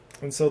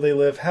 And so they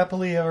live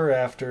happily ever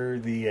after.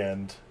 The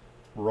end.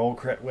 Roll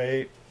credit.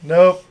 Wait.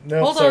 Nope.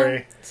 Hold sorry.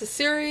 on. It's a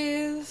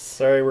series.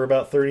 Sorry, we're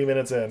about 30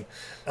 minutes in.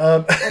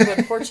 Of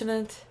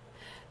unfortunate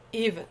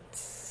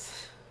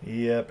events.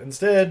 Yep.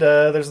 Instead,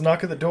 there's a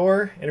knock at the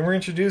door, and we're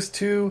introduced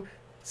to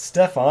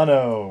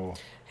Stefano.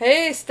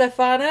 Hey,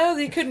 Stefano.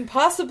 You couldn't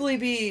possibly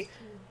be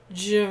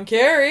Jim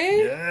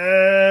Carrey.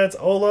 Yeah, it's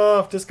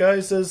Olaf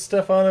disguised as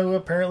Stefano, who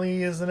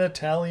apparently is an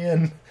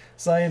Italian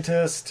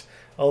scientist.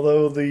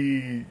 Although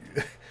the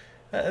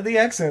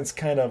accent's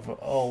kind of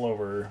all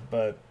over,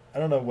 but I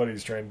don't know what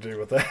he's trying to do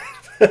with that.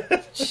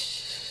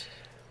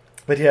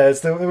 But yeah,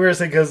 it's the weirdest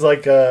thing because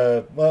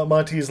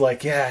Monty's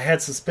like, yeah, I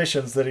had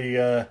suspicions that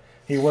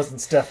he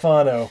wasn't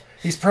Stefano.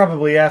 He's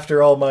probably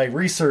after all my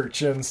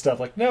research and stuff.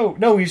 Like,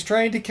 no, he's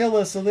trying to kill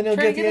us, so then he'll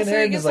get the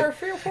inheritance. Like,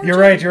 you're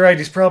right.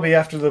 He's probably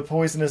after the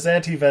poisonous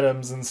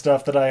antivenoms and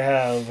stuff that I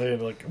have.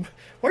 And like,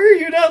 why are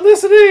you not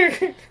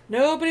listening?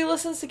 Nobody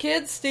listens to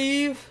kids,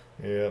 Steve.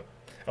 Yeah.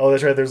 Oh,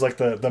 that's right. There's like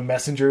the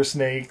messenger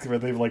snake where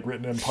they've like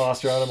written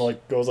imposter on him.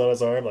 Like goes on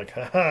his arm. Like,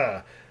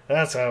 haha.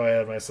 That's how I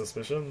had my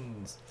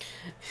suspicions.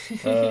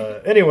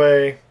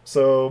 Anyway,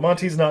 so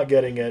Monty's not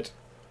getting it.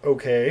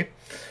 Okay.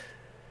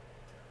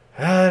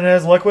 And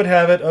as luck would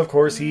have it, of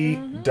course, he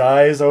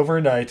dies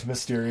overnight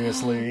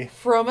mysteriously.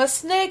 From a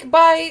snake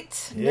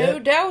bite. Yep. No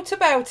doubt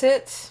about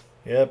it.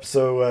 Yep,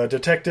 so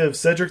Detective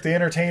Cedric the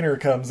Entertainer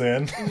comes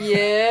in.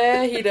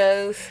 Yeah, he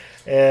does.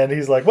 And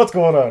he's like, what's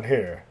going on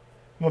here?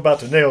 I'm about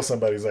to nail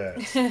somebody's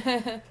ass.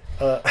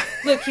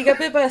 Look, he got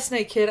bit by a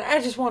snake, kid.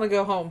 I just want to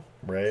go home.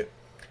 Right.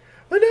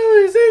 But no,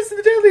 it's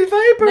the deadly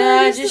Viper.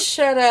 Nah, just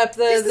shut up.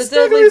 The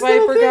deadly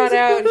Viper got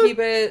out. He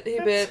bit.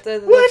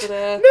 What?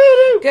 No.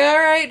 All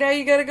right, now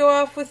you got to go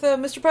off with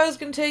Mr. Poe's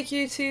going to take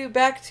you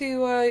back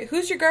to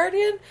who's your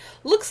guardian?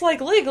 Looks like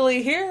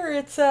legally here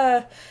it's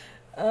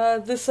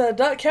this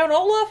Count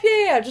Olaf.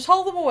 Yeah. Just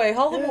haul them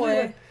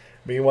away.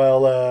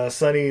 Meanwhile,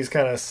 Sonny's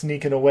kind of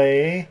sneaking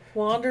away,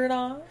 wandering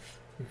off.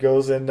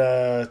 Goes in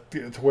to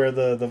where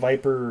the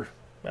Viper,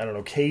 I don't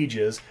know, cage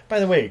is. By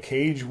the way,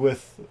 cage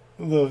with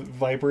the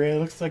Viper in it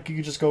looks like you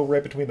could just go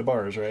right between the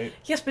bars, right?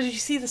 Yes, but did you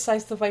see the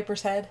size of the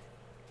Viper's head?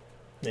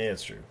 Yeah,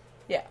 it's true.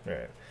 Yeah.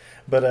 Right.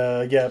 But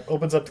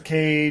opens up the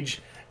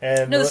cage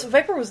and no, this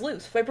Viper was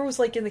loose. Viper was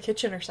like in the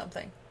kitchen or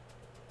something,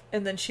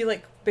 and then she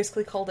like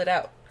basically called it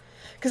out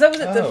because that was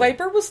it. The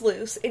Viper was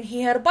loose and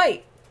he had a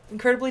bite.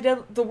 Incredibly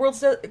deadly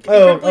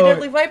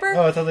Viper.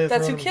 Oh, I thought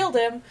that's who killed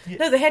him. Yeah.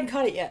 No, they hadn't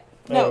caught it yet.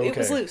 No, It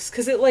was loose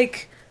because it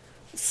like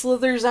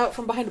slithers out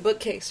from behind a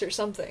bookcase or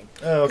something.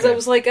 Oh, okay. Because I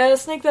was like, a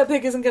snake that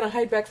big isn't going to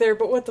hide back there,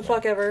 but what the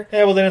fuck ever.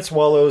 Yeah, well then it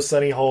swallows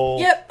Sunny whole.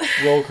 Yep.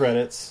 Roll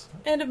credits.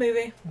 End of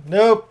movie.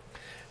 Nope.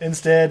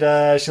 Instead,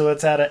 she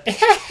lets out a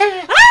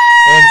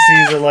and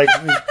sees her like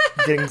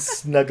getting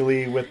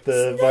snuggly with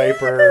the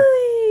Viper.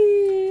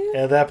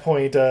 And at that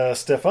point,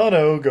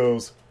 Stefano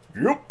goes,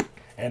 "Yep,"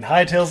 and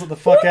hightails it the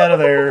fuck out of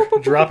there,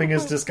 dropping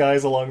his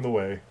disguise along the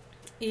way.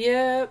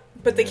 Yeah,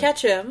 but they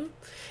catch him,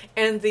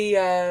 and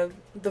the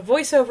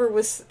voiceover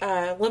was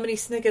Lemony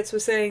Snicket's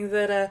was saying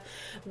that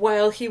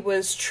while he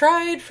was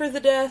tried for the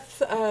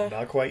death,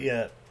 not quite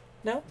yet.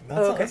 No,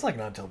 that's like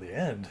not until the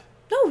end.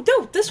 No,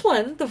 this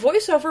one, the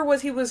voiceover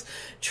was he was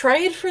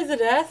tried for the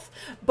death,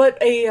 but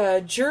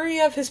a jury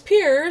of his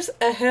peers,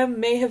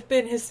 may have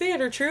been his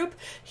theater troupe,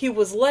 he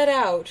was let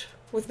out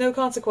with no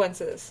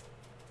consequences,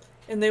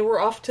 and they were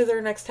off to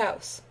their next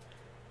house.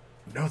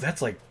 No,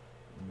 that's like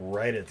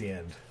right at the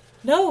end.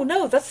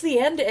 No, that's the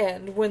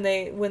end when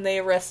they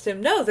arrest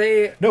him. No,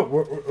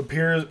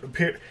 Piers,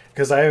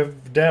 because I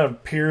have down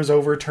Piers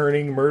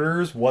overturning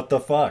murders. What the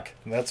fuck?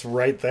 And that's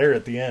right there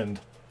at the end.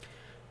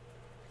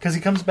 Because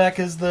he comes back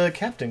as the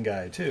captain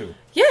guy too.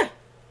 Yeah.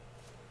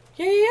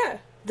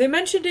 They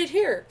mentioned it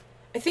here.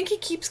 I think he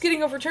keeps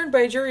getting overturned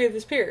by a jury of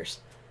his peers.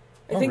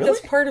 I think really?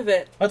 that's part of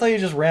it. I thought he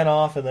just ran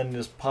off and then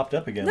just popped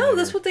up again. No, later.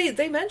 that's what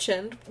they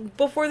mentioned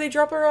before they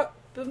drop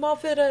him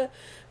off at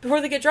before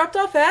they get dropped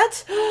off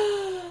at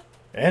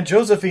Aunt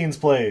Josephine's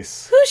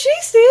place. Who's she,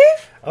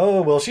 Steve?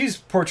 Oh, well, she's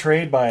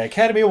portrayed by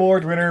Academy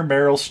Award winner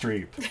Meryl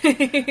Streep.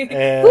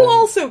 And, who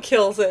also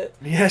kills it.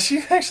 Yeah, she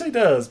actually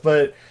does,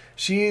 but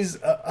she's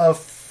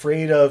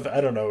afraid of,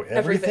 I don't know,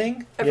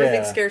 everything?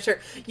 Everything scares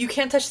her. You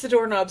can't touch the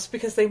doorknobs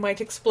because they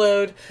might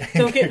explode.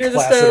 Don't get near the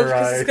Glass in stove her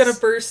because it's eyes. going to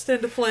burst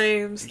into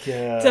flames.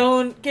 Yeah.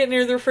 Don't get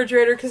near the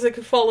refrigerator because it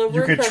could fall over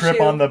You and could crush trip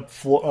you. on the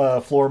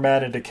floor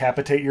mat and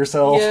decapitate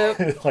yourself.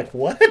 Yep. Like,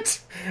 what?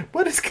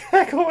 What is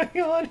going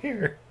on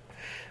here?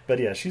 But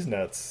yeah, she's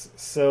nuts.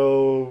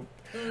 So,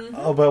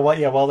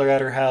 while they're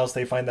at her house,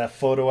 they find that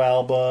photo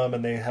album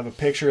and they have a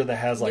picture that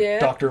has like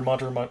Dr.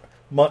 Montgomery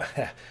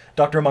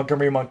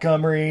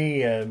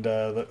Montgomery and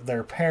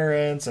their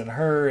parents and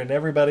her and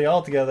everybody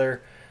all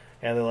together.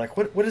 And they're like,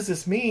 what does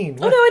this mean?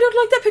 Oh no, I don't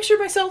like that picture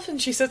myself.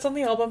 And she sits on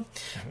the album.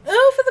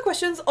 Oh, for the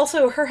questions.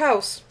 Also, her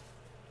house.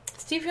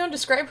 Steve, you want to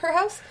describe her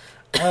house?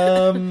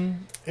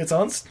 It's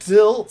on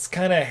stilts,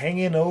 kind of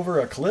hanging over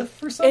a cliff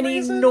for some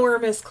reason. An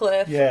enormous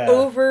cliff. Yeah.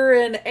 Over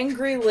an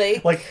angry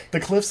lake. Like the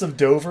cliffs of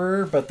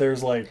Dover, but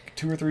there's like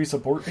 2 or 3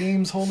 support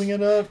beams holding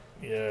it up.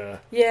 Yeah.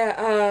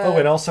 Yeah.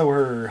 And also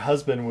her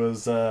husband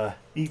was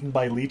eaten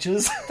by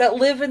leeches. That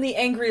live in the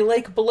angry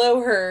lake below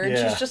her. And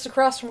Yeah. she's just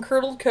across from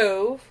Curdled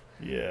Cove.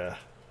 Yeah.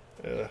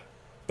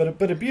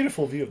 But a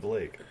beautiful view of the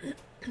lake.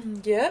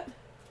 Yep.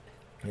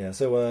 Yeah,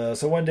 so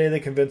one day they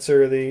convince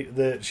her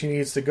that she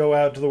needs to go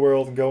out to the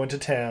world and go into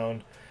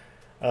town.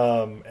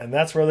 And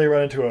that's where they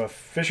run into a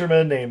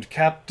fisherman named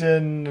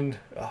Captain...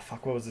 Oh,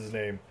 fuck, what was his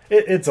name?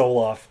 It's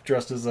Olaf,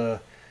 dressed as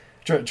a...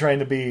 trying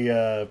to be...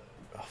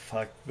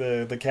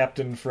 the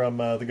captain from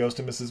The Ghost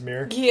of Mrs.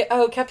 Muir.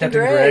 Yeah, Captain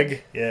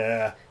Greg.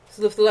 Yeah. He's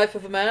lived the life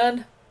of a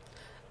man.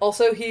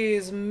 Also,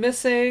 he's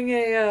missing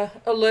a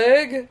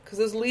leg, because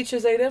those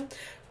leeches ate him.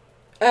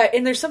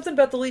 And there's something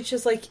about the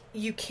leeches, like,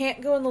 you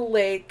can't go in the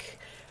lake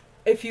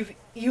if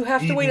you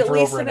have to wait at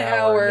least an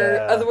hour,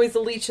 yeah. otherwise the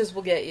leeches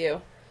will get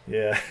you.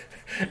 Yeah.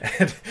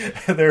 And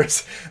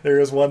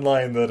there's one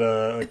line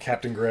that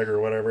Captain Greg or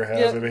whatever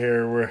has in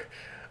here where...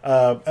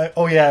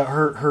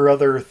 her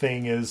other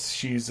thing is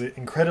she's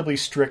incredibly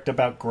strict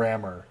about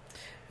grammar.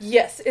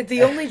 Yes,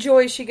 the only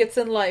joy she gets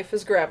in life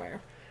is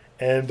grammar.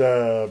 And,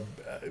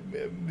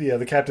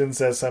 the captain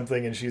says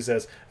something, and she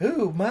says,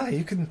 "Ooh, my,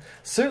 you can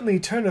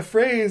certainly turn a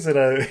phrase."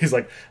 And he's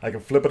like, "I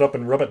can flip it up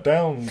and rub it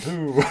down,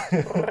 too."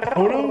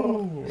 Oh,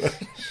 no.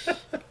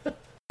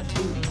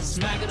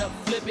 Smack it up,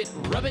 flip it,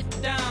 rub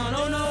it down,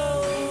 oh no.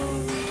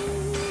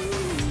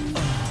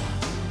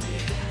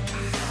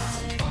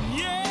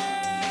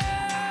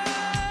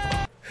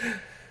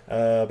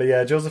 But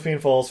yeah, Josephine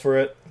falls for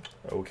it.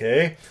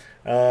 Okay.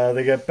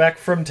 They get back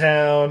from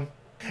town.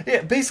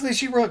 Yeah, basically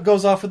she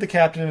goes off with the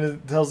captain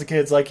and tells the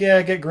kids, like,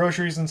 yeah, get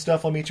groceries and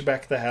stuff, I'll meet you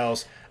back at the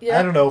house. Yep.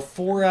 I don't know,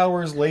 4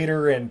 hours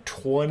later and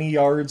 20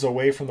 yards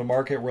away from the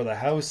market where the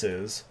house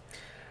is.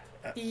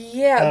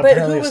 Yeah, but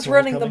apparently who a was storm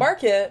running the coming.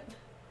 market?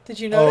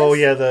 Did you notice? Oh,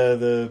 yeah,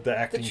 the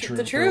acting troupe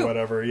the troupe. or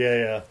whatever.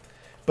 Yeah.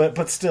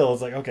 But still,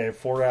 it's like, okay,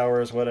 4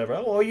 hours, whatever.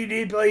 Oh, you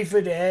did pay for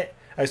that.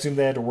 I assume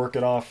they had to work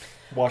it off,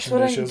 washing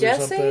That's what dishes I'm or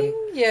guessing? something.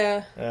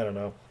 Yeah. I don't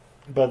know.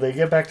 But they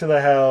get back to the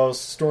house,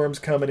 storm's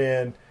coming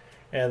in,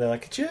 and they're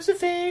like,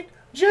 Josephine,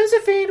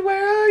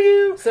 where are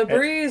you? The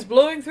breeze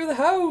blowing through the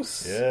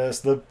house. Yes,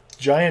 the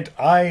giant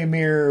eye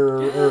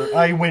mirror, or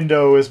eye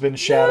window has been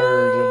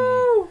shattered.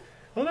 No!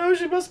 And, oh no,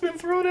 she must have been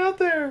thrown out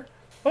there.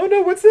 Oh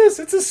no, what's this?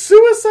 It's a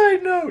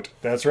suicide note.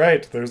 That's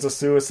right, there's a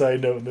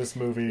suicide note in this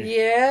movie.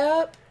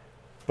 Yep.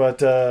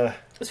 But,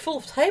 It's full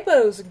of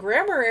typos and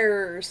grammar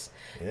errors.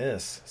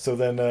 yes. So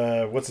then,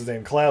 what's his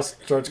name? Klaus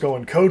starts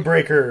going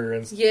Codebreaker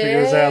and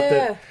figures out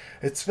that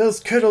it spells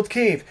Curdled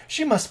Cave.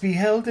 She must be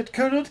held at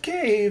Curdled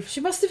Cave.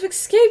 She must have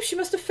escaped. She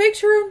must have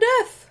faked her own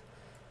death.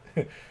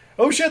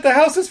 Oh shit, the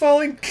house is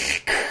falling.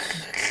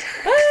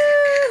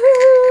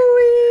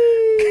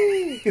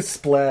 Ah-hoo-wee.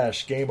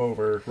 Splash. Game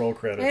over. Roll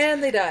credits.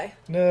 And they die.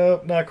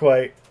 No, not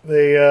quite.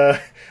 They,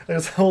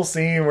 there's a whole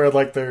scene where,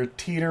 like, they're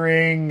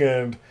teetering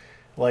and,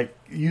 like,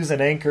 use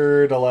an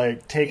anchor to,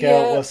 like, take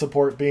out a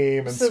support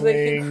beam and so swing.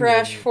 they can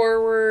crash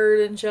forward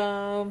and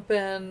jump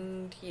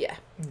and yeah.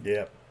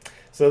 Yeah.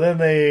 So then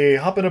they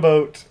hop in a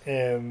boat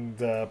and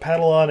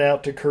paddle on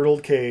out to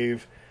Curdled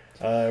Cave,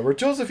 where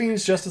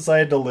Josephine's just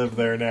decided to live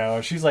there now.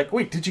 She's like,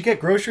 wait, did you get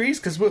groceries?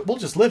 Because we'll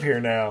just live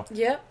here now.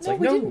 Yep. It's No, like,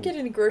 we no. didn't get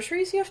any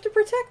groceries. You have to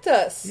protect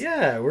us.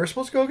 Yeah, we're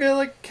supposed to go get,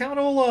 like, Count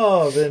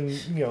Olaf and,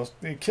 you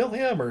know, kill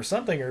him or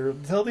something, or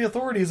tell the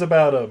authorities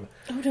about him.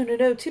 Oh,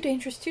 no. Too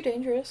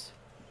dangerous.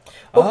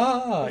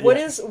 What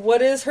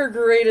is her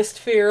greatest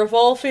fear of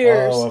all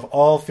fears? Oh, of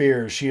all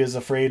fears, she is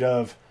afraid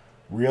of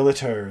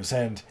realtors.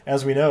 And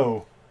as we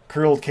know,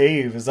 Curled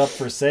Cave is up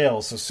for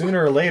sale, so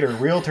sooner or later,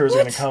 realtors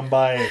are going to come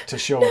by to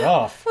show it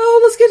off.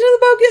 Oh, let's get to the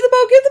boat, get the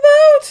boat, get the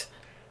boat!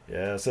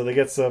 Yeah, so they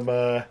get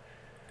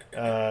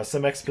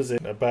some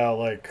exposition about,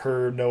 like,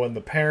 her knowing the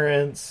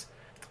parents.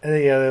 And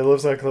then, it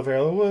lives on a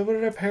cliffhanger. What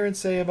did her parents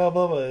say about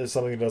blah, blah? It's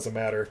something that doesn't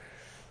matter.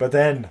 But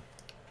then,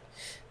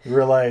 you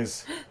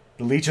realize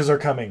the leeches are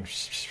coming.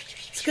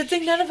 It's a good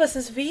thing none of us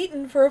has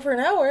eaten for over an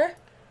hour.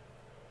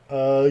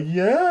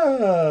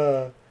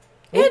 Yeah.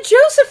 Aunt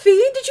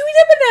Josephine, did you eat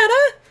a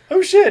banana?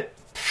 Oh, shit.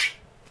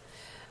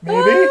 Maybe.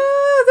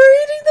 Oh,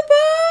 they're eating the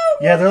boat.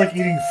 Yeah, they're, like,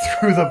 eating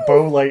through the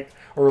boat,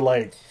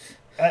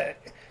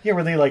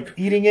 were they, like,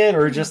 eating it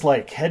or just,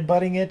 like,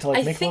 headbutting it to,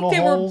 like, make little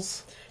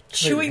holes?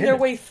 Chewing their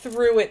way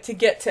through it to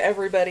get to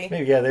everybody.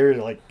 Maybe, yeah, they were,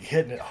 like,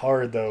 hitting it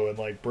hard, though, and,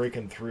 like,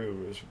 breaking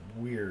through. It was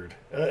weird.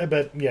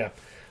 But, yeah.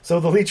 So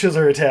the leeches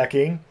are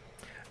attacking.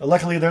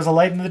 Luckily, there's a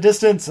light in the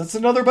distance. It's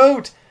another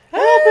boat.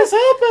 Help us,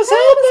 help us,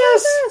 help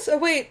us! Oh,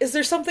 wait, is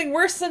there something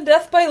worse than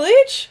death by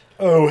leech?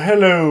 Oh,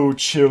 hello,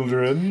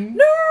 children.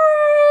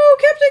 No,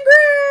 Captain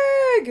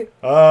Greg!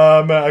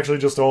 I'm actually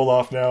just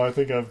Olaf now. I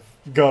think I've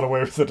gone away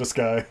with the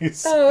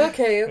disguise. Oh,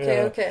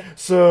 okay.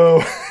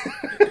 So,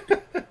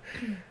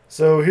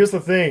 so here's the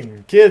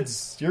thing.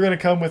 Kids, you're going to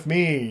come with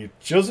me.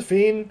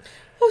 Josephine?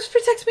 Oh,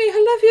 protect me. I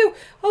love you.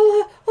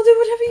 I'll do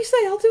whatever you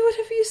say. I'll do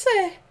whatever you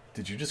say.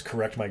 Did you just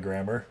correct my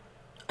grammar?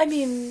 I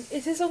mean,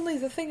 it is only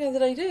the thing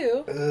that I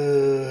do.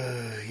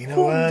 You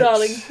know what?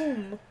 Darling,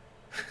 whom?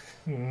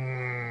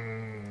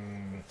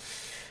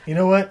 You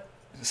know what?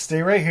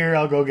 Stay right here.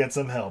 I'll go get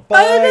some help.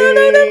 Bye.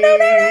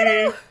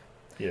 No.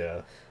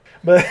 Yeah.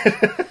 But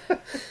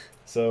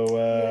so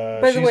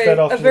by the she's way, fed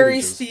off a to very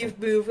leeches. Steve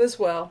move as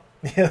well.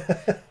 Yeah.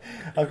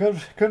 I've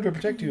come to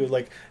protect you.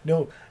 Like,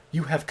 no,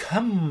 you have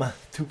come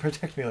to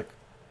protect me. Like,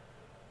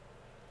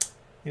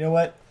 you know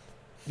what?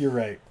 You're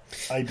right.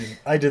 I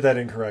did that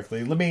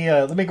incorrectly. Let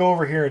me go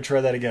over here and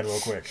try that again real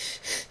quick.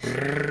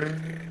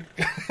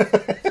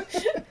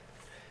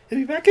 He'll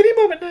be back any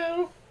moment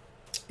now.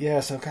 Yeah,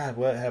 so God,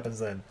 what happens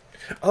then?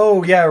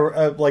 Oh, yeah,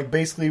 like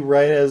basically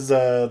right as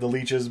the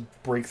leeches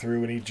break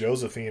through and eat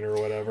Josephine or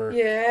whatever.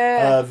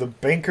 Yeah. The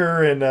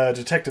banker and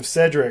Detective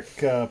Cedric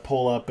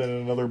pull up in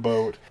another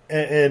boat.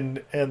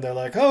 And they're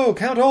like, oh,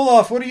 Count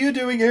Olaf, what are you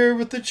doing here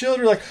with the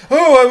children? Like,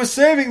 oh, I was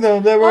saving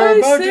them. They were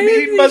about to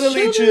be eaten by the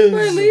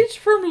leeches.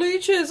 From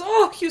leeches.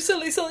 Oh, you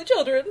silly, silly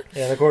children.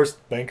 And of course,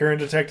 banker and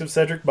Detective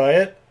Cedric buy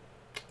it.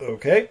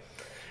 Okay.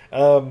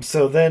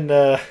 So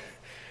then...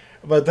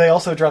 But they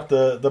also drop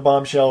the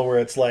bombshell where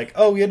it's like,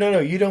 oh, no,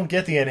 you don't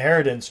get the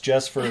inheritance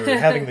just for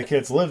having the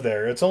kids live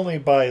there. It's only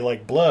by,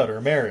 like, blood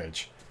or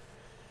marriage.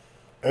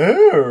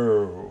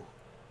 Oh.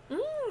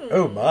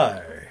 Oh,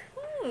 my.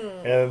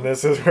 And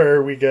this is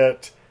where we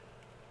get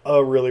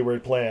a really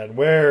weird plan,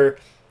 where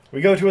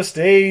we go to a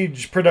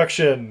stage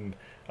production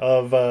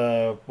of,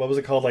 what was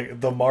it called?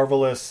 Like, The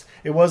Marvelous...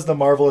 It was The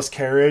Marvelous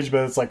Carriage,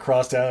 but it's, like,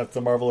 crossed out. It's The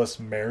Marvelous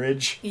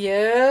Marriage.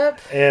 Yep.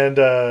 And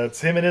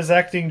it's him and his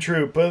acting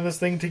troupe putting this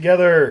thing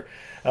together.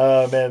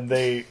 And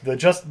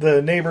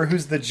the neighbor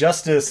who's the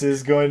justice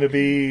is going to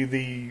be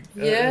the...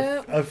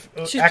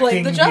 She's acting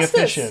playing the justice.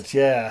 efficient.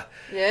 Yeah.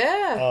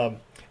 Yeah.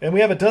 And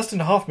we have a Dustin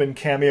Hoffman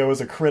cameo as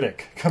a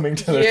critic coming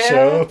to the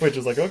show, which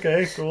is like,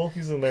 okay, cool.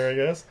 He's in there, I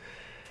guess.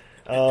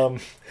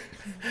 And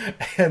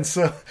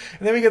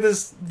then we get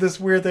this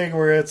weird thing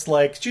where it's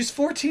like, she's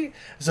 14.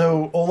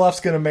 So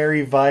Olaf's going to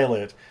marry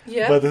Violet.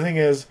 Yeah. But the thing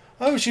is,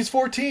 oh, she's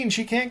 14.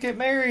 She can't get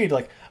married.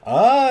 Like,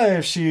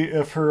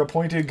 if her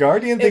appointed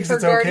guardian thinks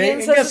it's okay,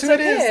 and guess who it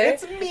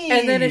is? It's me.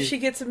 And then if she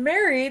gets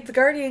married, the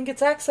guardian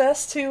gets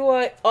access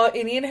to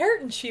any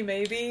inheritance she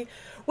may be,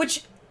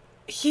 which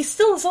he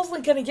still is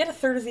only going to get a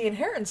third of the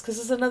inheritance because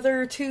there's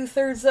another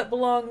 2/3 that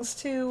belongs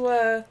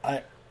to...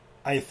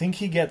 I think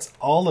he gets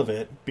all of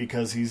it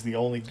because he's the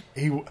only...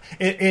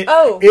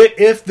 Oh.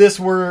 If this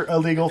were a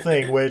legal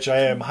thing, which I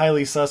am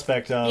highly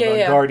suspect of,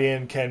 a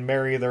guardian can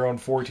marry their own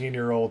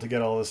 14-year-old to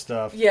get all this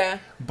stuff. Yeah.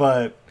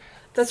 But...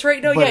 That's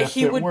right. No, yeah,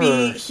 he would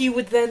be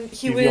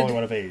the only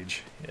one of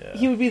age. Yeah.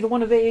 He would be the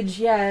one of age,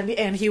 yeah,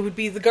 and he would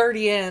be the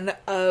guardian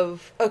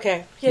of...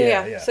 Okay.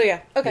 Yeah. So,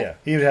 yeah. Okay. Yeah.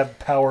 He would have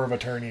power of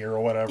attorney or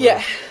whatever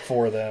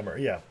for them,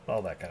 or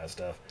all that kind of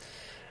stuff.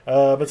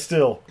 But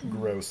still,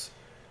 gross.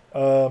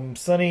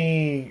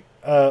 Sonny...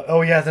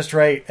 oh, yeah, that's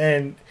right.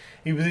 And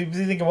he was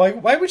thinking,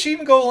 why would she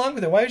even go along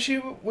with it?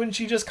 Wouldn't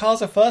she just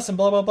cause a fuss and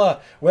blah, blah, blah?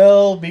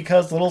 Well,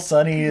 because little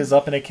Sonny is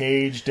up in a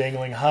cage,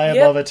 dangling high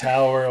above a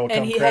tower. It'll come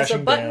crashing down. And he has a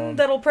button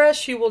that'll press.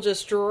 She will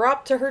just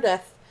drop to her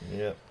death.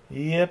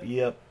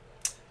 Yep.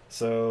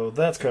 So,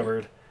 that's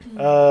covered.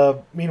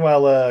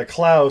 Meanwhile,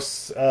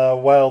 Klaus,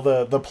 while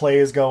the play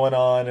is going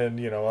on, and,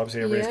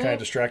 obviously everybody's kind of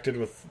distracted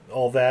with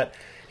all that,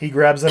 he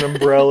grabs an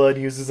umbrella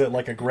and uses it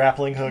like a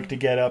grappling hook to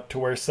get up to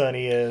where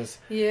Sonny is.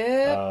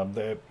 Yeah.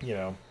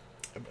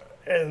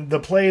 And the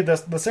play,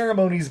 the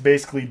ceremony's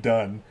basically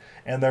done,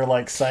 and they're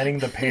like signing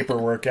the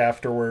paperwork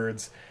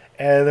afterwards,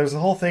 And there's a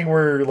whole thing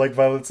where, like,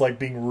 Violet's, like,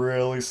 being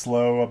really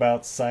slow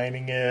about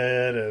signing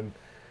it, and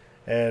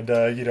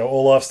you know,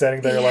 Olaf's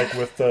standing there, like,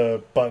 with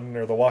the button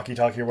or the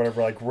walkie-talkie or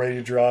whatever, like, ready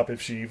to drop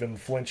if she even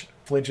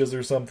flinches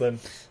or something.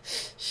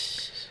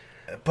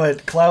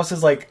 But Klaus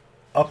is, like,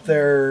 up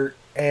there,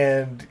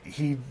 and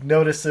he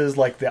notices,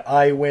 like, the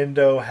eye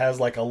window has,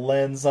 like, a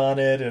lens on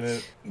it, and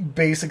it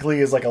basically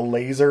is, like, a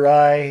laser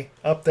eye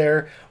up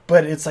there.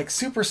 But it's, like,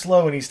 super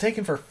slow, and he's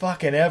taking for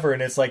fucking ever,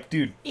 and it's like,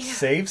 dude,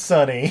 save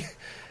Sonny.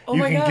 Oh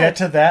you my can God. get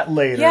to that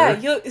later.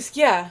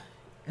 Yeah.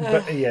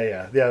 But,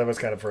 yeah, that was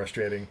kind of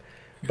frustrating.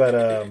 But,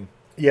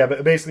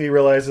 but basically he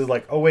realizes,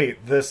 like, oh,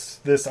 wait,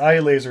 this eye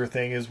laser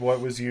thing is what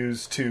was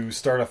used to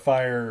start a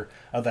fire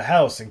of the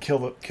house and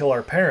kill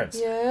our parents.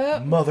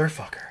 Yeah.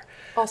 Motherfucker.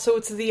 Also,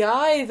 it's the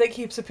eye that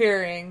keeps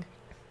appearing.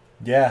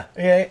 Yeah.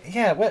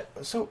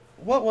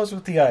 What was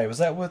with the eye? Was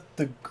that with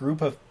the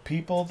group of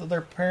people that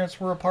their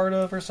parents were a part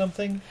of or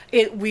something?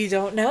 We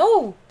don't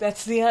know.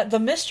 That's the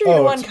mystery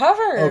to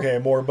uncover. Okay,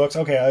 more books.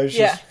 Okay, I was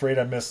just afraid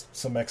I missed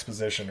some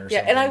exposition or something.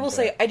 Yeah, and I will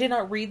say, I did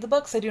not read the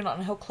books. I do not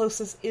know how close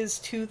this is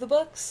to the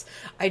books.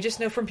 I just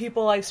know from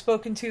people I've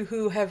spoken to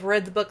who have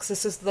read the books,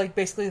 this is like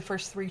basically the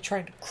first 3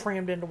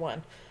 crammed into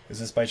one. Is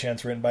this by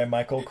chance written by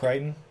Michael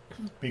Crichton?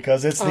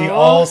 Because it's the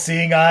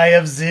all-seeing eye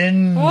of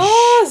Zinj.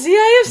 Oh, the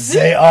eye of Zinj.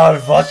 They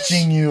are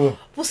watching you.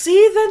 Well,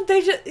 see,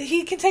 then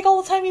he can take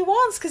all the time he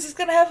wants because he's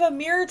going to have a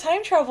mirror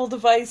time travel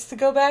device to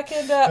go back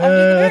and undo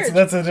the marriage.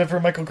 That's a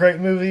different Michael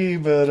Crichton movie,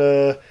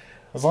 but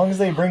as long as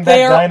they bring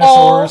back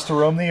dinosaurs to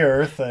roam the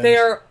earth. They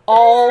are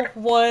all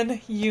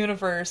one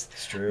universe.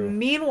 It's true.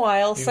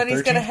 Meanwhile,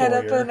 Sonny's going to head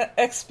up an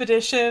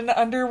expedition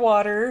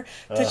underwater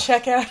to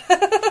check out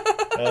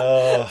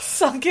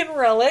sunken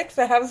relic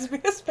that happens to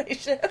be a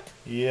spaceship.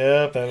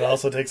 Yep, and it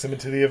also takes him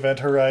into the Event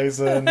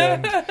Horizon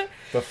and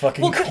the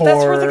fucking core.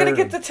 That's where they're going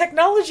to get the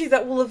technology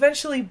that will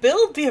eventually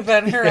build the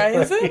Event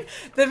Horizon. Right.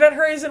 The Event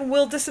Horizon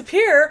will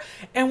disappear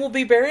and will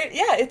be buried.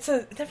 Yeah, it's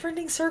a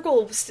never-ending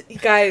circle.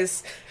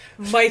 Guys,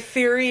 my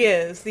theory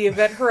is the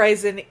Event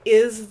Horizon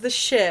is the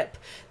ship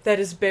that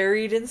is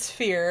buried in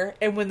Sphere,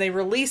 and when they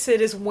release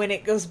it is when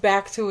it goes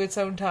back to its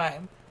own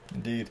time.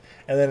 Indeed.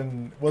 And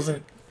then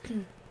wasn't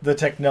the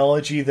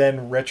technology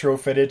then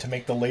retrofitted to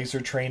make the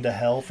laser train to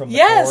hell from the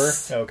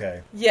core?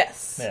 Okay.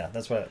 Yes. Yeah,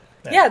 that's what...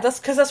 Yeah, that's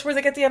because that's where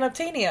they get the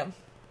unobtainium.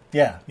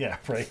 Yeah,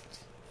 right.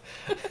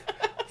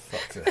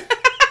 Fuck that.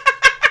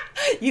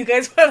 If you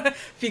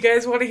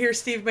guys want to hear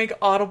Steve make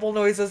audible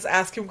noises,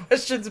 ask him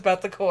questions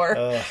about the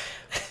core.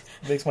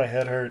 Makes my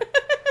head hurt.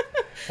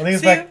 I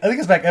think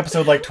it's back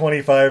episode like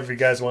 25 if you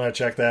guys want to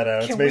check that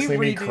out. It's basically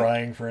me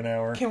crying for an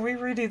hour. Can we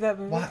redo that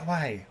movie?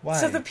 Why?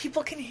 So that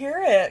people can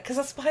hear it, because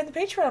that's behind the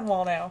Patreon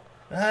wall now.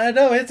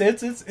 No,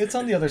 it's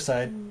on the other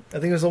side. I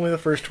think it was only the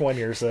first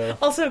 20 or so.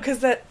 Also, because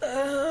that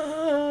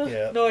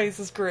noise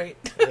is great.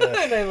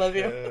 And I love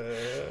you.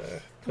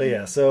 But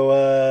yeah, so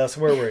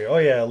where were you? Oh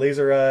yeah,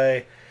 Laser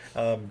Eye.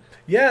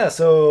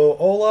 So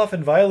Olaf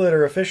and Violet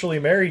are officially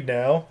married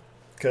now,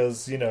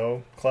 because,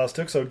 Klaus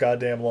took so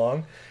goddamn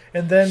long.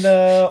 And then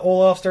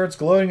Olaf starts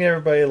gloating at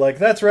everybody like,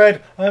 that's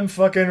right, I'm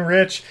fucking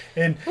rich.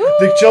 And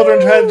the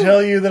children tried to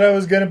tell you that I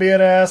was going to be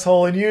an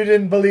asshole, and you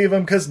didn't believe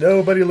him because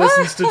nobody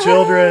listens to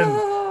children.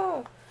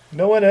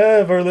 No one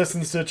ever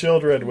listens to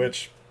children,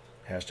 which,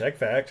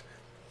 #fact.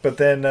 But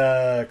then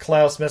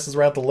Klaus messes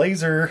around with the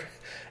laser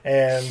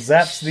and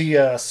zaps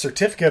the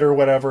certificate or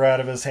whatever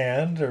out of his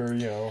hand,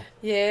 or,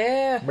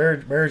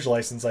 marriage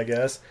license, I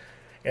guess.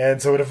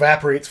 And so it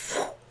evaporates.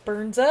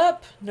 Burns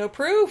up. No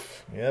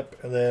proof.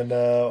 Yep. And then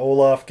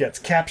Olaf gets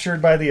captured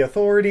by the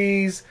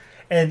authorities.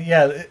 And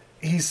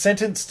he's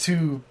sentenced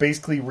to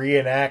basically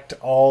reenact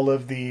all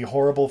of the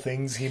horrible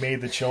things he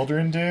made the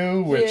children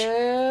do. Which,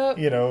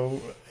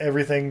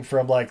 everything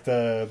from like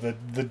the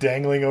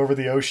dangling over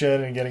the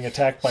ocean and getting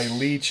attacked by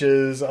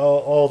leeches,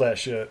 all that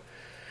shit.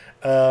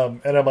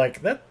 And I'm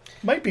like, that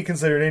might be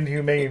considered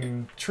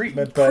inhumane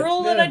treatment. But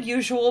cruel and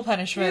unusual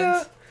punishment.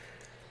 Yeah.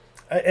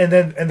 And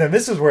then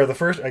this is where the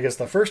first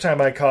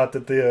time I caught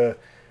that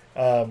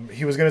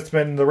he was going to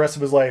spend the rest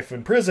of his life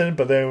in prison,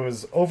 but then it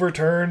was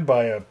overturned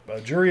by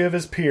a jury of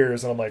his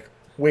peers, and I'm like,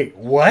 wait,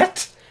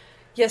 what?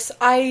 Yes,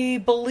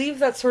 I believe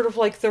that's sort of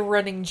like the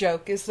running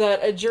joke, is that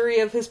a jury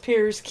of his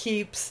peers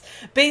keeps,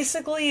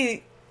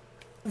 basically,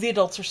 the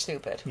adults are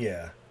stupid.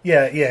 Yeah.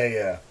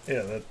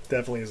 That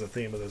definitely is a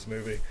theme of this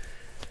movie.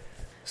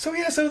 So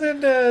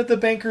then the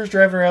banker's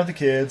driving around with the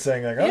kids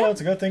saying like,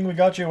 it's a good thing we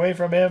got you away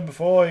from him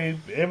before he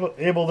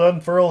able to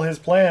unfurl his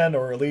plan,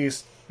 or at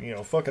least,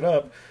 fuck it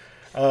up.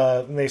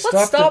 And they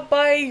stop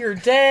by your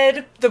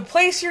the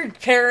place your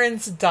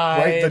parents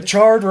died. Right, the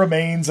charred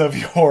remains of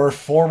your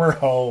former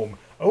home.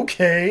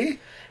 Okay.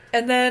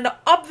 And then,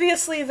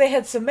 obviously, they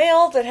had some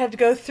mail that had to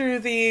go through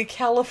the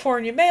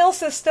California mail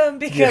system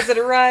because it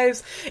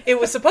arrives. It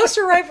was supposed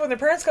to arrive when their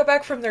parents got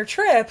back from their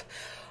trip.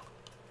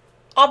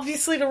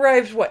 Obviously, it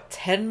arrived,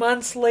 10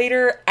 months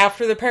later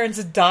after their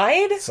parents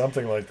died?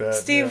 Something like that.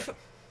 Steve,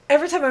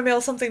 Every time I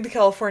mail something to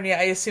California,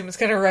 I assume it's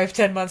going to arrive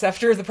 10 months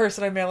after the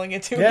person I'm mailing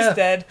it to is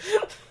dead.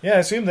 Yeah, I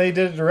assume they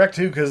did it direct,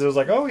 too, because it was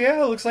like, oh,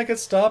 yeah, it looks like it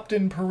stopped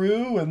in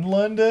Peru and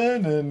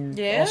London and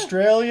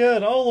Australia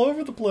and all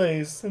over the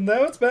place. And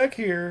now it's back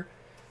here.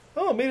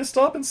 Oh, it made a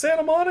stop in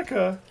Santa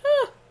Monica.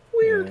 Huh,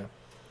 weird. Yeah.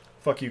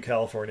 Fuck you,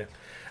 California.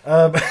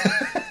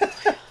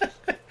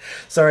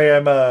 Sorry,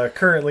 I'm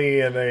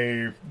currently in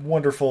a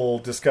wonderful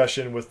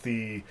discussion with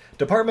the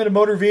Department of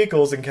Motor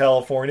Vehicles in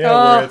California,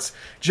 where it's,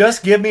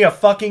 just give me a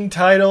fucking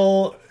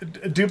title,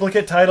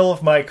 duplicate title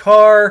of my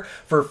car.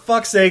 For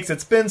fuck's sakes,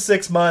 it's been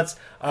 6 months.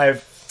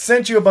 I've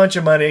sent you a bunch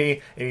of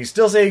money, and you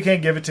still say you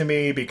can't give it to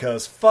me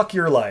because fuck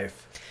your life.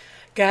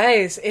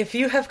 Guys, if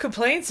you have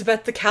complaints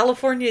about the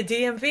California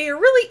DMV, or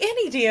really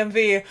any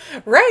DMV,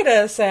 write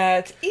us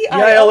at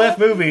EILF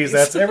Movies.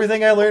 That's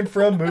everything I learned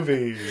from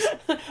movies.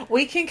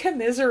 We can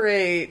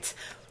commiserate.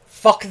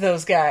 Fuck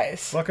those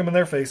guys. Fuck them in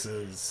their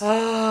faces.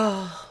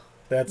 Oh,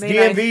 that's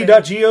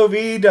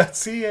dmv.gov.ca.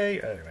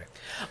 Anyway.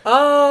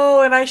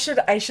 Oh, and I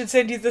should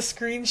send you the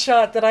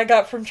screenshot that I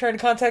got from trying to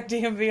contact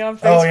DMV on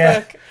Facebook. Oh,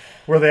 yeah.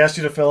 Where they asked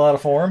you to fill out a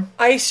form?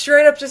 I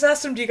straight up just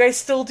asked them, do you guys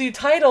still do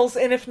titles?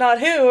 And if not,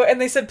 who? And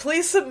they said,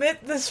 please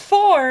submit this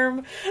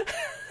form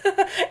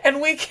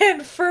and we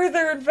can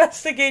further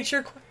investigate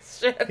your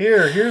question.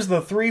 Here's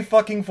the 3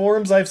 fucking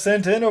forms I've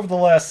sent in over the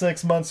last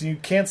 6 months and you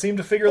can't seem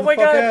to figure the fuck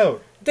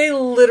out. They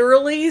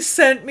literally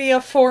sent me a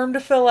form to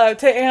fill out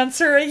to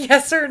answer a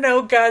yes or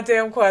no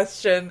goddamn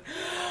question.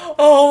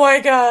 Oh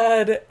my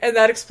god. And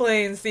that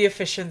explains the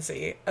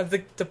efficiency of the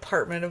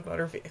Department of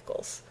Motor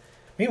Vehicles.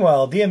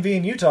 Meanwhile, DMV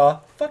in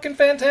Utah, fucking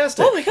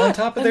fantastic. Oh my god, on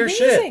top of their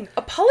shit.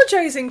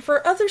 Apologizing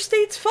for other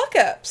states'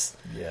 fuck-ups.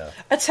 Yeah.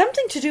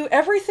 Attempting to do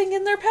everything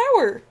in their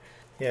power.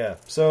 Yeah,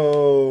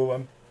 so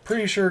I'm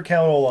pretty sure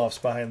Count Olaf's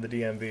behind the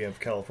DMV of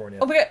California.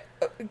 Oh my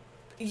god,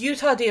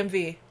 Utah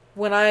DMV.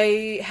 When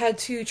I had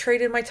to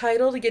trade in my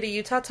title to get a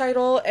Utah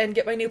title and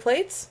get my new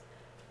plates,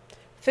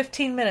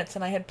 15 minutes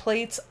and I had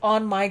plates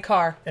on my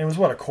car. And it was,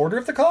 what, a quarter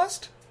of the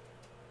cost?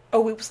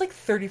 Oh, it was like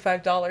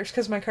 $35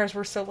 because my cars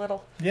were so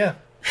little. Yeah.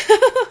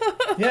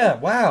 Yeah,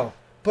 wow.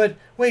 But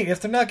wait,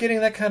 if they're not getting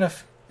that kind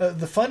of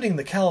the funding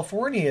that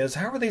California is,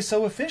 how are they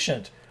so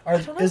efficient?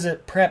 Is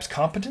it perhaps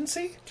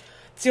competency?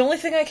 It's the only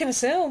thing I can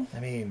assume. I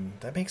mean,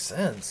 that makes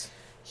sense.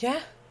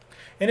 Yeah.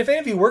 And if any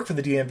of you work for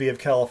the DMV of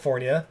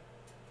California,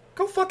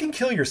 go fucking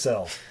kill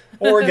yourself.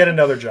 Or get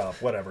another job.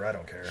 Whatever, I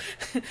don't care.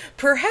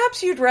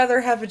 Perhaps you'd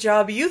rather have a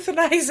job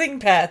euthanizing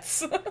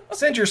pets.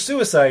 Send your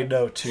suicide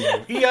note to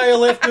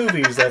EILF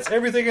Movies. That's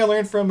everything I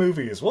learned from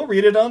movies. We'll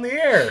read it on the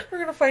air. We're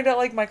going to find out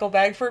like Michael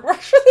Bagford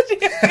works for the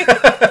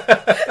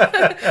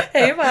DMV.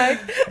 Hey, Mike.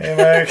 Hey,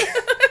 Mike.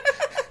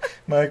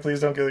 Mike, please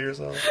don't kill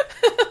yourself.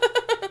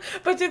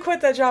 But do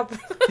quit that job.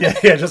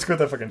 Yeah, just quit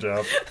that fucking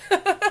job.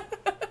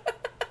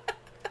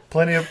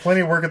 Plenty of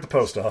work at the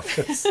post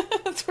office.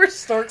 That's where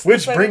Stork's.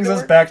 Which brings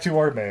us back to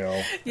our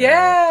mail.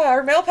 Yeah,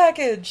 our mail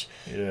package.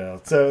 Yeah,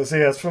 so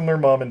yeah, it's from their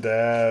mom and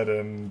dad,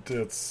 and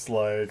it's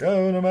like,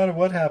 oh, no matter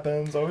what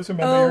happens, always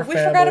remember your family.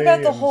 We forgot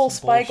about the whole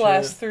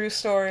Spyglass through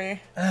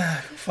story.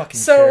 Who fucking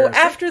so cares?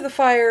 After the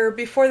fire,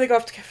 before they go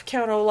off to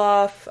Count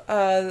Olaf,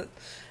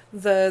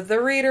 the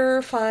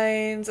reader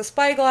finds a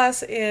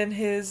spyglass in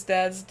his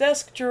dad's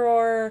desk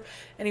drawer,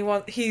 and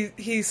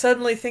he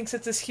suddenly thinks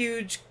it's this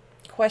huge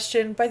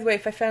question. By the way,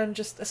 if I found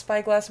just a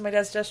spyglass in my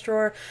dad's desk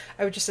drawer,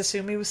 I would just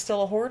assume he was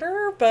still a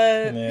hoarder,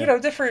 but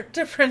different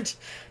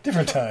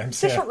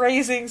times. Different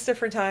raisings,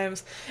 different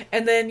times.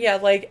 And then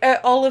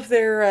all of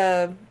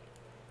their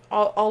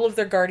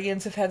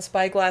guardians have had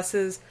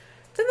spyglasses.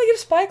 Then they get a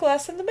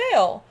spyglass in the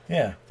mail.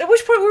 Yeah. At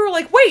which point we were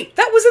like, wait,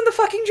 that was in the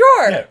fucking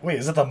drawer. Yeah, wait,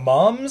 is it the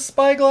mom's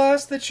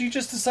spyglass that she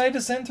just decided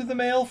to send through the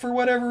mail for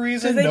whatever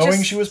reason,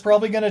 knowing she was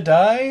probably going to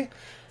die?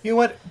 You know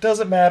what?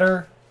 Doesn't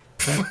matter.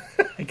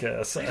 I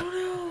guess. I don't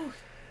know.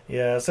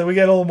 Yeah, so we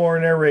get a little more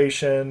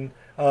narration.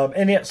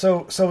 And yeah,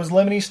 so is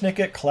Lemony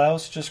Snicket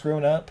Klaus just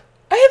grown up?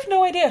 I have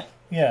no idea.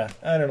 Yeah,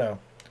 I don't know.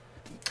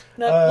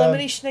 No,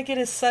 Lemony Snicket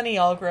is Sunny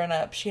all grown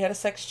up. She had a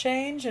sex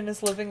change and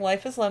is living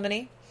life as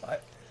Lemony.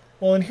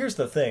 Well, and here's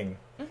the thing.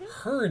 Mm-hmm.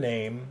 Her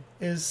name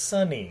is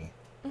Sunny.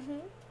 Mm-hmm.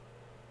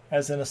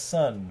 As in a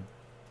son.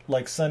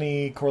 Like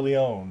Sonny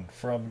Corleone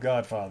from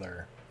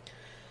Godfather.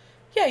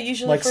 Yeah,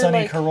 usually like for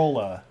Sonny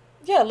Corolla.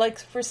 Yeah, like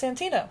for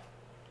Santino.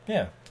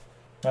 Yeah.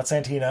 Not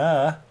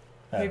Santina.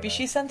 Maybe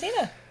she's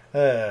Santina.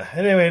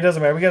 Anyway, it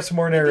doesn't matter. We got some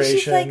more narration. Maybe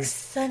she's like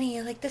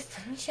Sunny, like the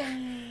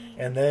sunshine.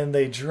 And then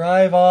they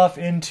drive off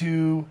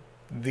into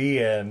the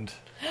end.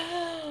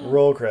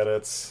 Roll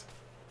credits.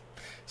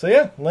 So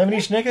yeah,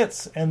 Lemony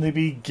Snicket's and the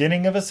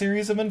beginning of a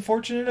series of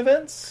unfortunate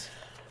events.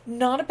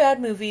 Not a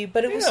bad movie,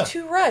 but it was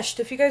too rushed.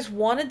 If you guys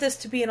wanted this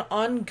to be an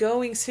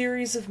ongoing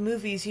series of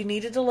movies, you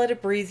needed to let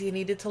it breathe. You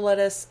needed to let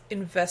us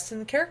invest in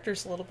the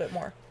characters a little bit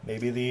more.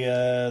 Maybe the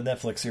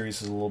Netflix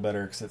series is a little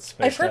better because it's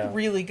spaced I've heard out.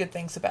 really good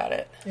things about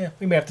it. Yeah,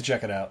 we may have to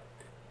check it out.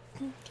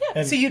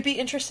 Yeah, so you'd be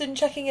interested in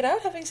checking it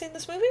out, having seen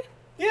this movie?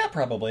 Yeah,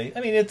 probably.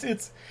 I mean,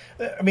 it's.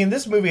 I mean,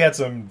 this movie had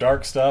some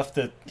dark stuff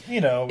that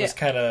was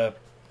kind of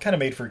kind of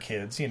made for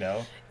kids, you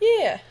know.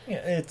 Yeah. Yeah,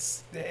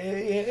 it's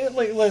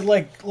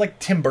like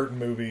Tim Burton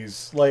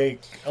movies.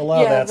 Like a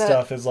lot of that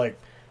stuff is like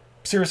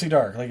seriously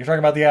dark. Like you're talking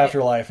about the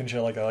afterlife and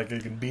shit like that, like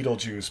in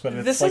Beetlejuice. But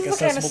it's this like is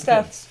the kind of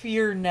stuff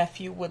your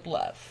nephew would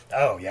love.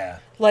 Oh yeah,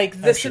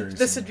 like this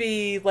would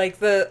be like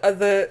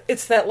the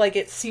it's that like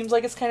it seems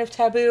like it's kind of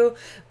taboo,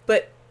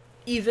 but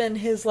even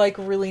his like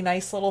really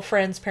nice little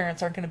friends'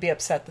 parents aren't going to be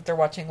upset that they're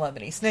watching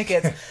Lemony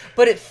Snicket's,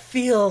 but it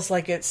feels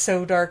like it's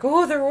so dark.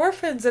 Oh, they're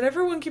orphans and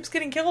everyone keeps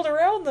getting killed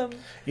around them.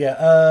 Yeah,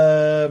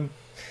 I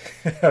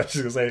was just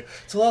going to say,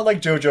 it's a lot like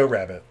Jojo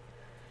Rabbit.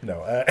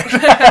 No.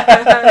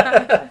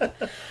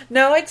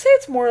 No, I'd say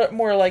it's more like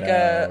more like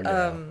I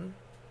don't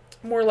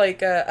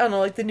know,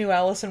 like the new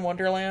Alice in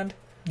Wonderland.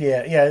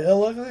 Yeah,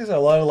 there's a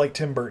lot of like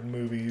Tim Burton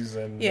movies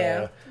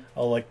and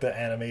all like the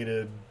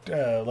animated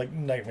like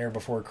Nightmare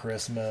Before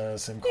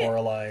Christmas and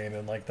Coraline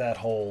and like that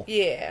whole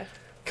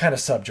kind of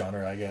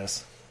subgenre, I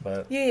guess.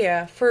 But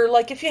for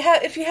like if you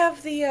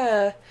have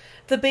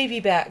the baby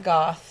bat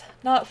goth,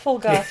 not full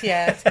goth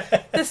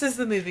yet, this is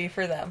the movie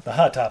for them. The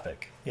Hot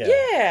Topic.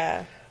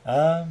 Yeah,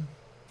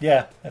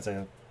 that's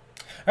it.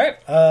 All right,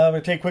 we're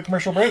gonna take a quick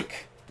commercial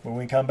break. When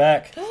we come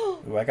back,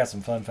 ooh, I got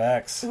some fun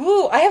facts.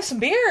 Ooh, I have some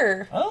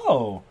beer.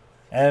 Oh,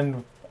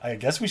 and I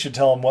guess we should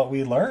tell them what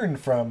we learned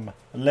from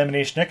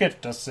Lemony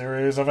Snicket, a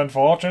series of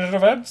unfortunate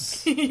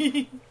events.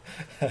 Treat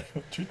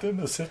them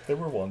as if they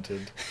were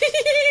wanted.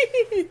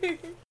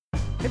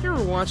 Have you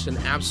ever watched an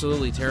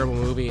absolutely terrible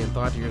movie and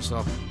thought to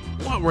yourself,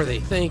 what were they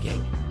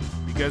thinking?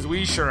 Because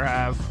we sure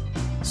have.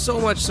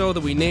 So much so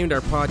that we named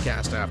our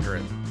podcast after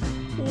it.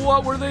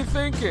 What were they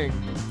thinking?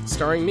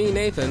 Starring me,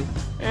 Nathan.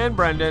 And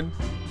Brendan.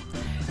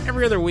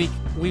 Every other week,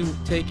 we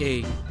take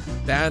a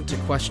bad to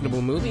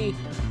questionable movie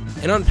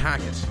and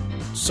unpack it,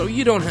 so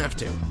you don't have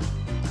to.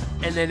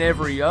 And then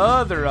every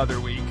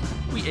other week,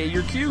 we A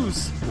your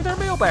cues with our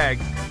mailbag.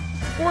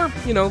 Or,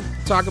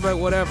 talk about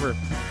whatever.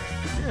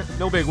 Yeah,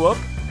 no big whoop.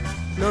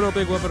 No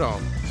big whoop at all.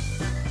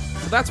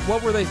 So that's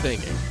What Were They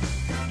Thinking?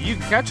 You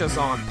can catch us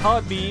on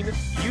Podbean,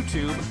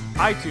 YouTube,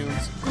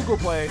 iTunes, Google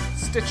Play,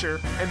 Stitcher,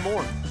 and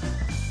more.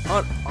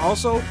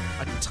 Also,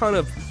 a ton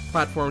of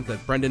platforms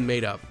that Brendan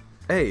made up.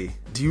 Hey,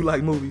 do you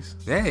like movies?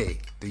 Hey,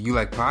 do you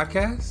like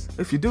podcasts?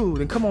 If you do,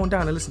 then come on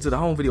down and listen to the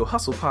Home Video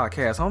Hustle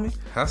podcast, homie.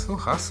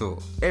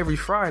 Hustle. Every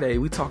Friday,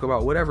 we talk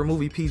about whatever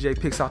movie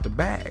PJ picks out the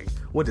bag.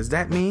 What does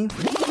that mean?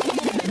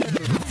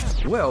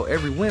 Well,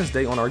 every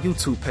Wednesday on our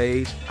YouTube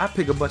page, I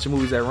pick a bunch of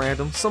movies at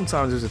random.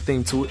 Sometimes there's a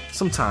theme to it,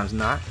 sometimes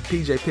not.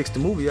 PJ picks the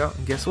movie out,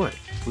 and guess what?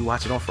 We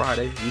watch it on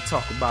Friday. We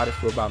talk about it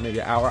for about maybe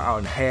an hour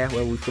and a half,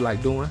 whatever we feel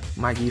like doing.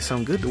 Might give you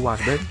something good to watch,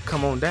 baby.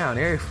 Come on down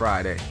every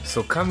Friday.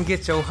 So come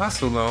get your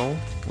hustle on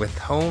with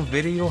Home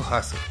Video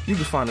Hustle. You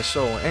can find the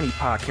show on any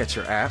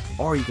podcatcher app,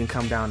 or you can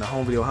come down to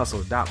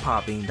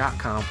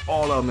homevideohustle.podbean.com.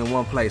 All of them in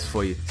one place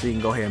for you, so you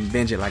can go ahead and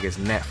binge it like it's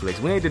Netflix.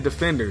 We ain't the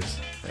Defenders,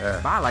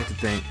 but I like to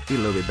think we a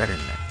little bit better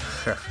than that.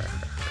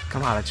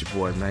 Come holler at your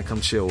boys, man.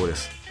 Come chill with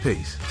us.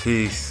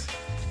 Peace.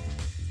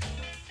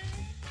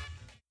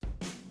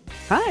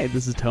 Hi,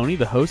 this is Tony,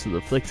 the host of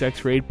the Flix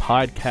X-Raid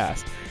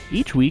podcast.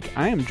 Each week,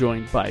 I am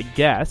joined by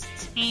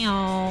guests.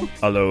 Ew.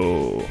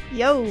 Hello.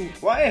 Yo.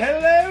 Why,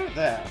 hello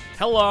there.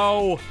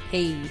 Hello.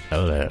 Hey.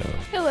 Hello.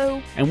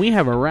 Hello. And we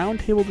have a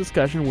roundtable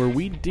discussion where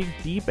we dig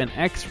deep and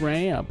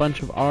X-ray a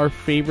bunch of our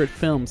favorite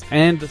films,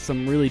 and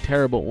some really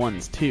terrible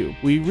ones, too.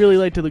 We really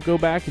like to go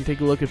back and take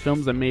a look at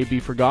films that may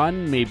be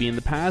forgotten, maybe in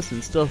the past,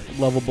 and still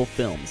lovable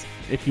films.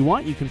 If you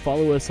want, you can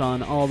follow us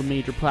on all the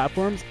major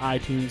platforms,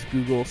 iTunes,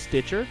 Google,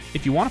 Stitcher.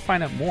 If you want to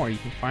find out more, you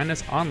can find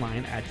us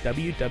online at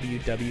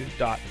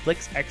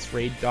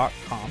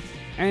www.flixxraid.com.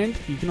 And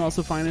you can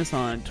also find us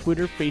on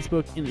Twitter,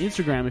 Facebook, and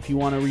Instagram if you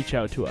want to reach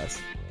out to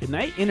us. Good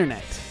night,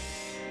 Internet.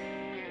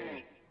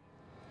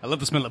 I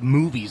love the smell of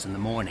movies in the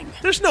morning.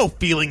 There's no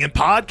feeling in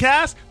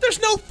podcasts. There's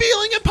no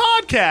feeling in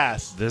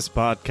podcasts. This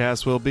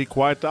podcast will be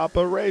quite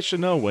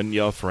operational when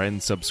your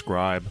friends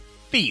subscribe.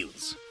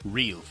 Feels.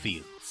 Real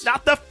feels.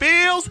 Not the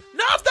feels!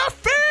 Not the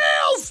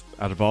feels!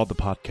 Out of all the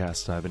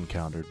podcasts I've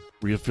encountered,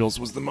 Real Feels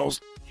was the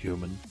most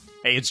human.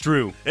 Hey, it's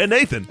Drew. And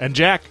Nathan. And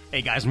Jack.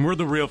 Hey, guys, and we're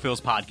the Real Feels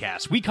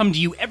Podcast. We come to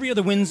you every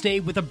other Wednesday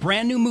with a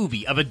brand new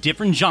movie of a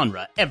different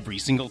genre every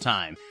single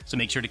time. So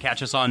make sure to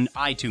catch us on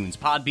iTunes,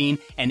 Podbean,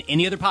 and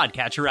any other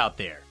podcatcher out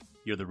there.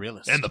 You're the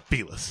realest. And the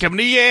feelest. Come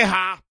to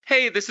yeehaw!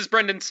 Hey, this is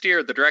Brendan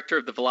Steer, the director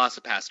of The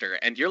Velocipaster,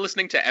 and you're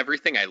listening to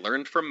Everything I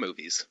Learned from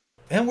Movies.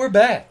 And we're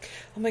back.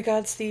 Oh my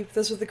god, Steve,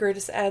 those were the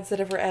greatest ads that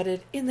ever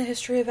added in the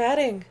history of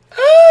adding.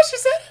 Oh, she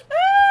said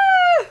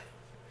it.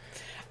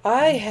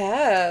 I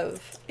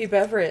have a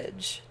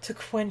beverage to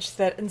quench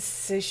that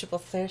insatiable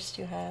thirst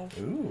you have.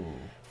 Ooh.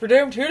 For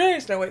damn 2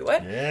 days. No, wait,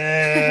 what?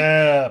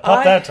 Yeah,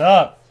 pop that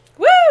top.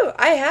 Woo!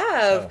 I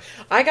have. Oh.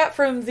 I got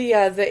from the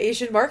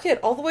Asian market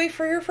all the way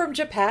from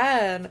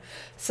Japan.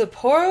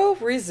 Sapporo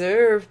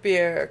Reserve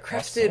beer,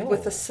 crafted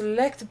with a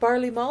select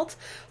barley malt,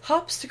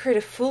 hops to create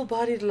a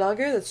full-bodied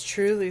lager that's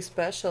truly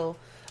special.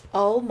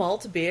 All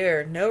malt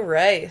beer, no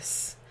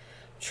rice.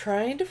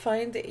 Trying to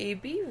find the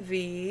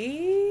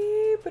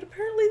ABV, but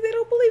apparently they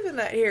don't believe in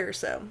that here,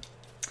 so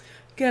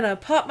Gonna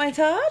pop my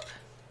top.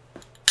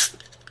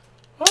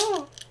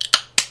 Oh,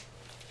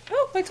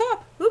 my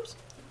top. Oops.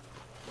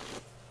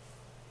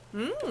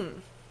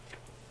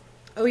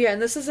 Oh yeah,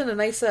 and this isn't a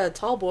nice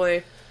tall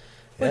boy.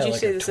 What'd you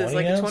say this is?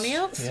 Like a 20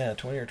 ounce? Yeah,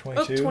 20 or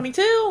 22. Oh,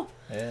 22.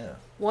 Yeah.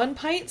 1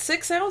 pint,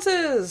 6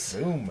 ounces.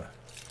 Boom.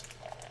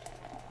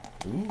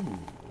 Ooh.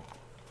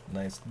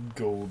 Nice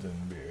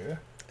golden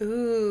beer.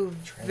 Ooh,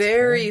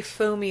 very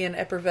foamy and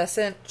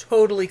effervescent.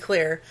 Totally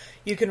clear.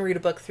 You can read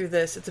a book through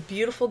this. It's a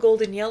beautiful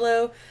golden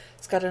yellow.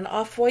 It's got an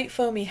off-white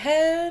foamy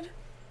head.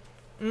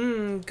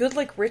 Good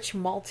like rich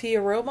malty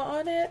aroma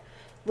on it.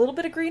 A little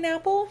bit of green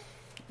apple.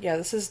 Yeah,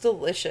 this is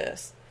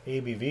delicious.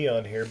 ABV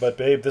on here, but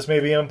babe, this may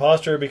be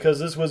imposter because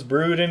this was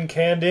brewed and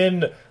canned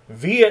in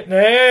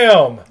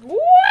Vietnam.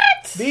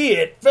 What?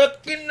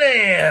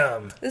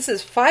 Vietnam. This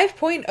is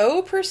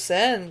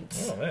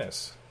 5.0%. Oh,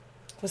 nice.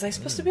 Was I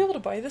supposed to be able to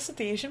buy this at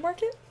the Asian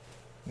market?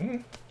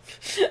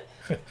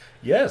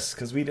 Yes,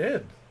 because we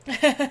did.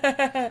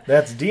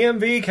 That's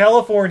DMV,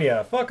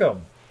 California. Fuck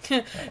them.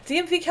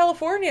 DMV,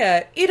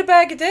 California. Eat a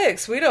bag of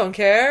dicks. We don't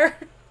care.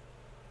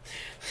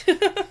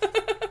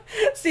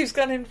 Steve's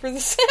gone in for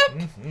the sip.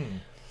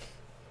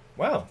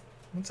 Wow,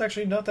 that's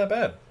actually not that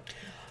bad.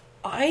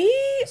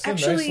 It's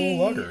actually nice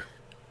little lager.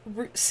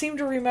 Seem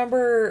to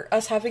remember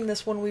us having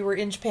this when we were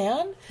in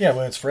Japan. Yeah,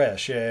 when it's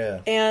fresh.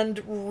 Yeah.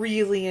 And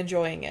really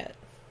enjoying it.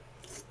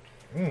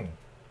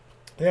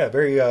 Yeah,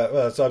 very.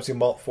 It's obviously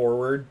malt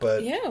forward,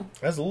 but yeah,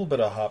 has a little bit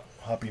of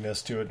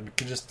hoppiness to it. You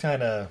can just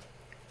kind of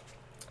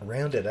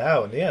round it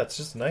out, and yeah, it's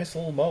just a nice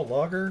little malt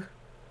lager.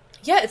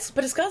 Yeah,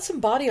 but it's got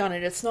some body on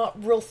it. It's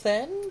not real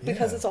thin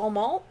because it's all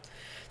malt.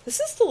 This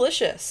is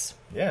delicious.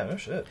 Yeah, no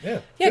shit.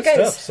 Yeah, yeah, good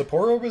guys. Stuff.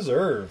 Sapporo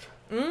Reserve.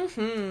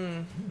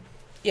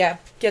 Yeah,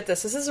 get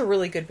this. This is a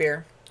really good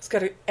beer. It's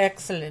got an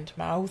excellent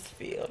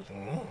mouthfeel.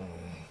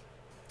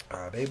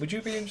 Babe, would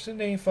you be interested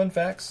in any fun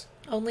facts?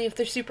 Only if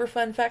they're super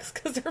fun facts,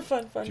 because they're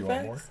fun Do you facts.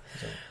 want more?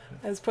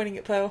 I was pointing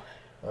at Poe.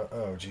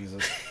 Oh,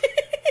 Jesus.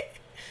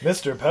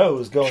 Mr. Poe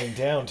is going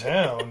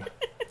downtown.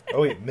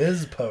 Oh, wait,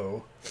 Ms.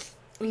 Poe.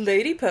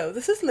 Lady Poe.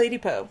 This is Lady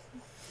Poe.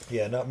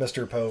 Yeah, not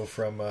Mr. Poe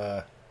from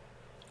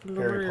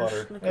Harry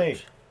Potter. Look Hey,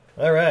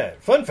 all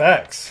right. Fun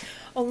facts.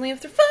 Only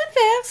if they're fun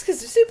facts, because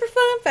they're super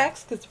fun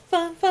facts, because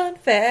they're fun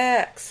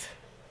facts.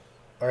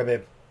 All right,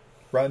 babe.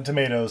 Rotten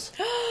Tomatoes.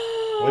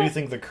 What do you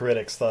think the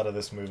critics thought of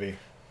this movie?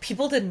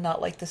 People did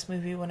not like this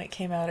movie when it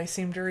came out, I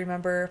seem to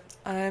remember.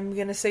 I'm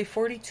going to say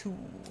 42.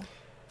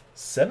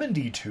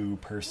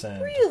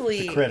 72%.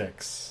 Really? The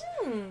critics.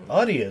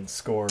 Audience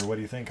score. What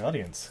do you think,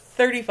 audience?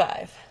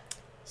 35.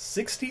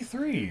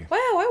 63. Wow,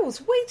 I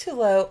was way too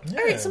low. Yeah.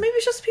 Alright, so maybe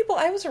it's just people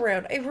I was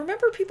around. I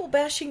remember people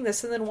bashing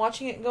this and then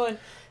watching it and going,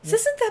 this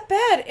isn't that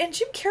bad. And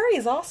Jim Carrey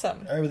is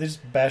awesome. Are they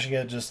just bashing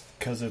it just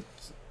because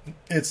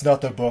it's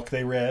not the book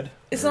they read?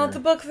 It's not the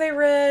book they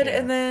read,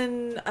 and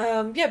then,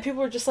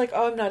 people are just like,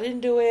 oh, I'm not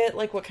into it.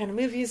 Like, what kind of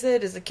movie is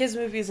it? Is it a kid's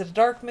movie? Is it a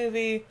dark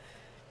movie?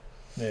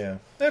 Yeah.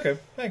 Okay,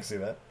 I can see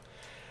that.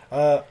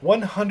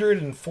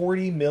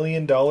 $140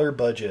 million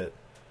budget.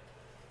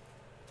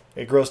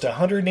 It grossed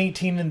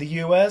 118 in the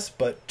U.S.,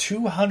 but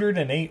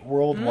 208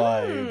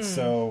 worldwide.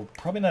 So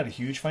probably not a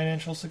huge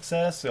financial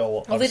success.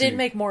 Well, they did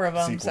make more of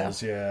them.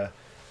 Sequels, yeah.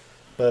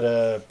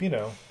 But,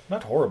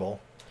 not horrible.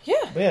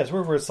 Yeah. But yeah, it's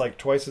where it's like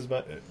twice as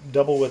much,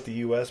 double what the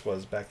U.S.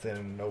 was back then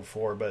in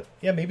 2004. But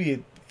yeah,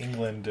 maybe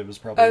England, it was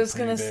probably I was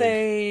going to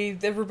say,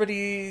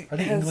 everybody Are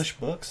they English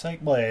books?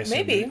 Well, I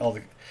assume maybe.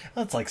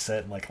 It's like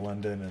set in like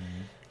London and...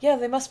 Yeah,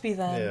 they must be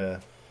then.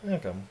 Yeah.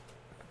 Okay.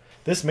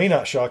 This may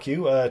not shock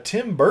you.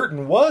 Tim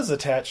Burton was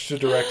attached to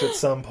direct at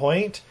some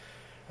point,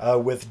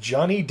 with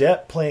Johnny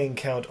Depp playing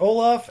Count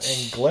Olaf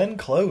and Glenn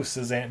Close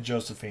as Aunt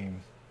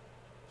Josephine.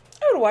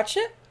 I would have watched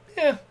it.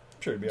 Yeah,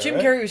 sure it'd be Jim all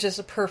right. Carrey was just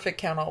a perfect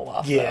Count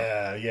Olaf.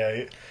 Yeah,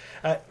 yeah.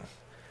 I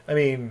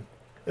mean,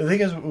 the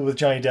thing is, with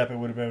Johnny Depp, it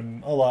would have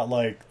been a lot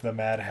like the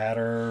Mad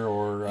Hatter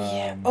or...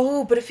 yeah.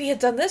 Oh, but if he had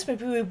done this,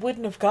 maybe we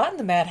wouldn't have gotten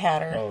the Mad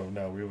Hatter. Oh,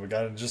 no, we would have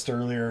gotten it just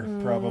earlier,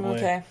 probably.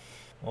 Okay.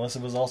 Unless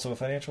it was also a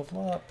financial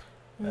flop.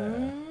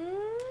 Jim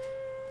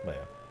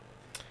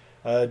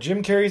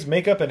Carrey's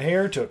makeup and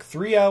hair took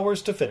 3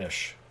 hours to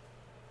finish.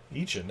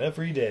 Each and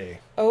every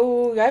day.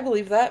 Oh, I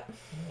believe that.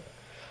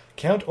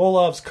 Count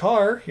Olaf's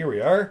car, here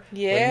we are.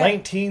 Yeah. The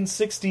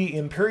 1960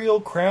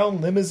 Imperial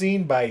Crown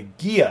Limousine by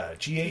Ghia,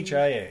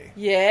 G-H-I-A.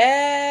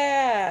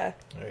 Yeah.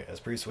 All right, that's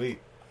pretty sweet.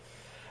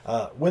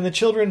 When the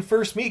children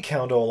first meet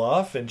Count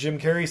Olaf and Jim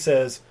Carrey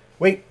says,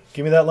 wait,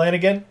 give me that line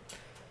again.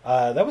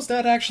 That was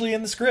not actually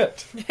in the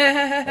script.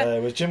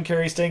 It was Jim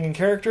Carrey staying in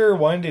character,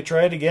 wanting to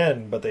try it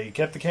again, but they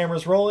kept the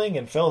cameras rolling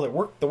and felt it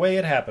worked the way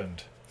it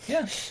happened.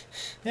 Yeah,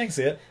 I can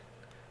see it.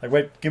 Like,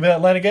 wait, give me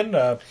that line again.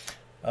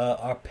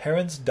 Our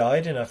parents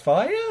died in a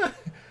fire?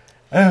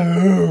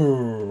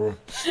 Oh.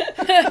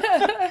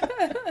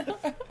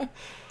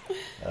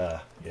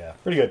 Yeah,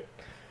 pretty good.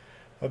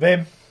 Well,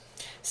 babe,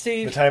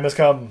 Steve, the time has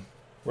come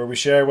where we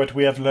share what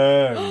we have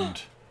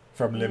learned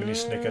from Lemony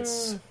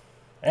Snicket's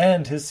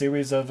and his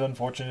series of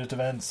unfortunate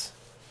events.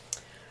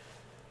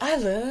 I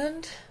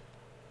learned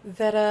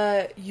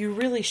that you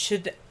really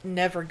should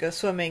never go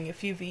swimming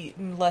if you've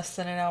eaten less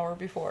than an hour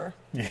before.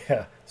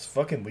 Yeah, it's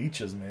fucking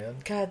leeches, man.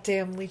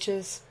 Goddamn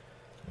leeches.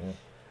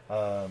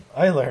 Yeah.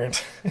 I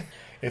learned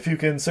if you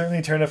can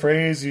certainly turn a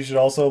phrase, you should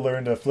also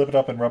learn to flip it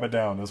up and rub it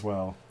down as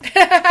well.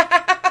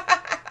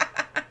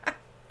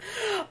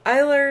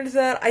 I learned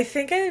that I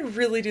think I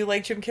really do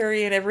like Jim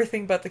Carrey and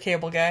everything but the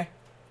Cable Guy.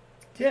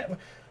 Yeah,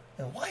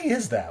 and why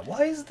is that?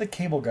 Why is the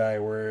Cable Guy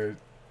where,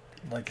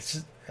 like, it's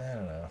just, I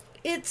don't know.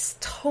 It's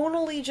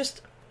tonally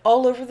just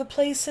all over the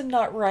place and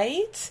not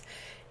right.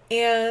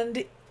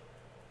 And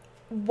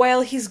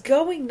while he's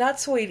going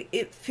nuts,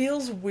 it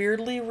feels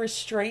weirdly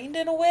restrained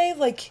in a way.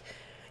 Like,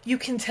 you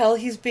can tell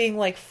he's being,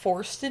 like,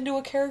 forced into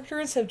a character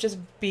instead of just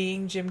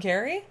being Jim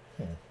Carrey.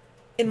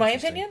 In my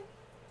opinion.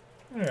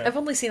 Yeah. I've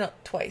only seen it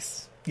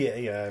twice. Yeah,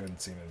 I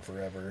haven't seen it in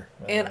forever.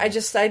 And I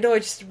know I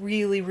just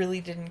really,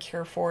 really didn't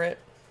care for it.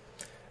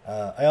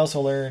 I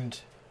also learned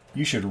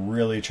you should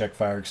really check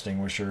fire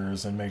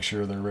extinguishers and make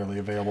sure they're really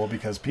available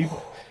because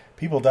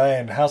people die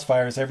in house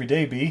fires every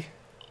day, B.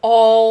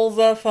 All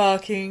the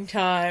fucking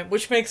time.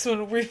 Which makes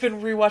when we've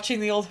been rewatching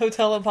the old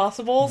Hotel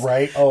Impossibles.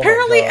 Right? Oh,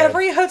 apparently my God.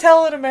 Every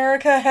hotel in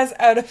America has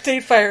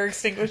out-of-date fire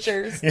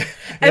extinguishers. Yeah.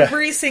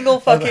 Every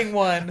single fucking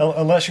one.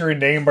 Unless you're a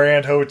name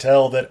brand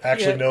hotel that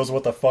actually knows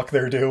what the fuck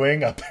they're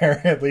doing.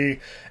 Apparently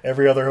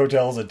every other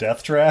hotel is a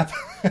death trap.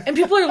 And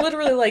people are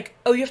literally like,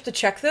 oh, you have to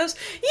check those?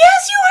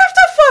 Yes, you have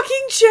to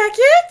fucking check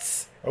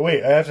it! Oh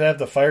wait, I have to have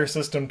the fire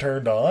system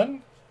turned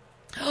on?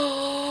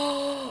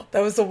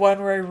 That was the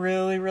one where I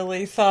really,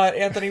 really thought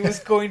Anthony was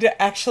going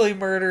to actually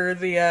murder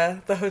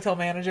the hotel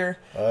manager.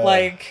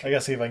 I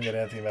gotta see if I can get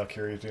Anthony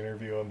Malcurie to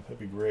interview him. That'd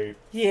be great.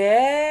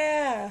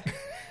 Yeah.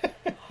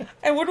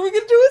 And what are we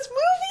gonna do with this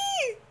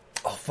movie?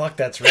 Oh fuck,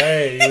 that's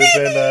right. He was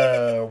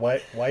in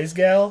Wise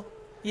Gal?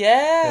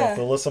 Yeah. With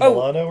Alyssa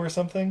Milano or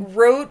something?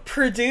 Wrote,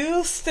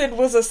 produced, and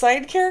was a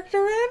side character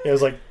in? It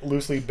was like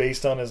loosely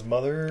based on his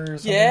mother or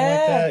something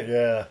like that?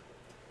 Yeah.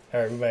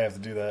 Alright, we might have to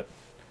do that.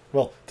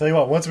 Well, tell you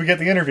what, once we get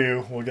the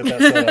interview, we'll get that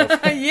set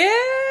up.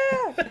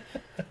 Yeah!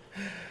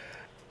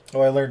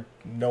 Oh, I learned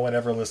no one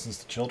ever listens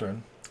to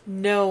children.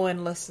 No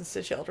one listens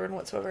to children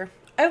whatsoever.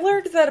 I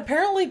learned that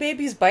apparently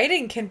babies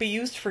biting can be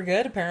used for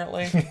good,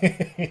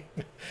 apparently.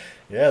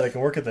 Yeah, they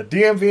can work at the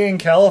DMV in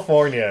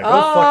California. Go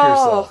fuck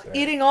yourself. Man.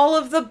 Eating all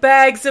of the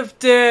bags of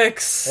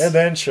dicks. And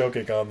then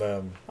choking on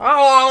them.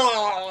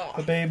 Oh.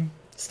 But babe.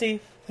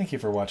 Steve. Thank you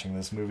for watching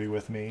this movie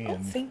with me. Oh,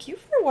 thank you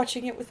for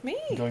watching it with me.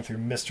 Going through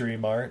Mystery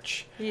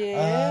March.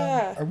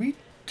 Yeah.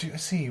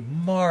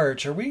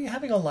 March. Are we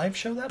having a live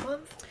show that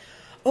month?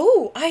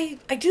 Oh, I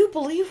do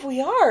believe we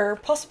are.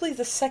 Possibly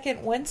the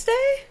second Wednesday?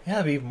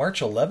 Yeah, it'd be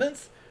March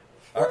 11th.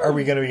 Are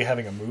we going to be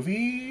having a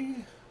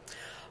movie?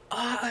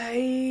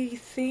 I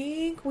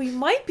think we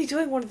might be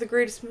doing one of the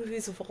greatest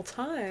movies of all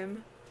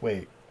time.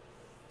 Wait.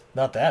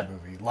 Not that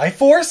movie. Life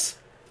Force?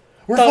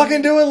 We're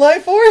fucking doing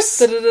Life Force?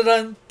 Fucking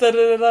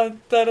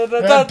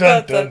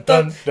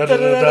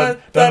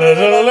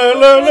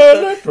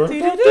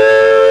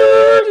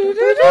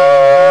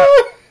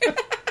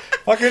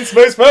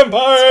Space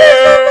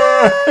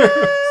Vampire!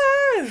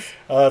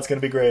 It's going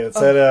to be great. It's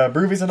at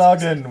Broovies in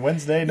Ogden,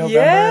 Wednesday,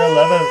 November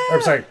 11th.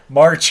 Or, sorry,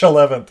 March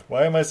 11th.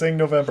 Why am I saying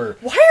November?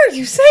 Why are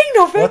you saying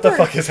November? What the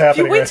fuck is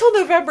happening? If you wait till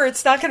November,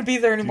 it's not going to be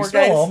there anymore, Do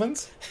you smell guys.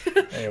 almonds?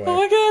 Anyway. Oh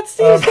my god,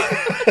 Steve.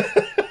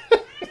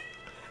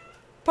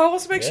 But I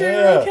want to make sure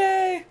you're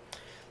okay.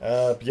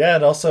 Yeah,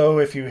 and also,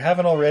 if you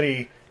haven't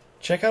already,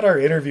 check out our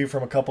interview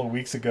from a couple of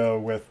weeks ago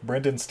with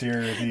Brendan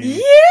Steer,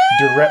 the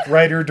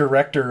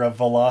writer-director of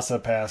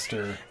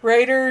Velocipaster.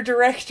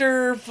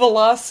 Writer-director,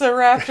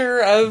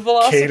 Velociraptor of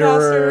Velocipaster.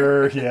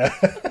 Caterer, yeah.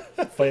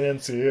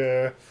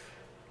 Financier.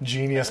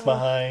 Genius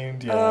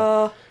behind,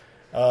 yeah.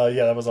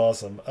 Yeah, that was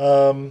awesome.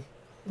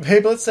 Hey,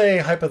 but let's say,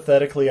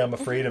 hypothetically, I'm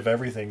afraid of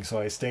everything, so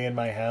I stay in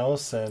my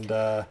house, and,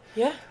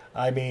 yeah.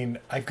 I mean,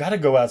 I've got to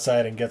go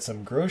outside and get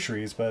some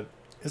groceries, but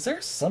is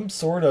there some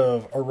sort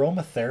of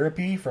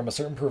aromatherapy from a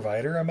certain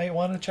provider I might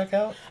want to check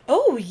out?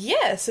 Oh,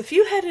 yes. If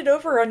you headed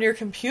over on your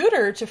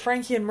computer to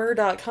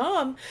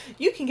frankieandmurr.com,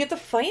 you can get the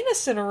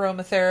finest in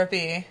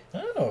aromatherapy.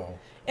 Oh.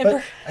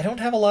 But I don't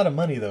have a lot of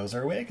money, though. Is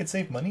there a way I could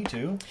save money,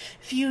 too?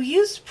 If you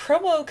used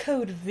promo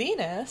code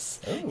Venus,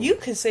 you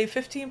could save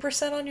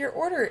 15% on your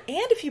order.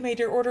 And if you made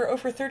your order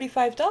over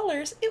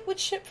 $35, it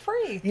would ship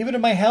free. Even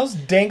in my house,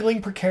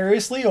 dangling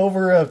precariously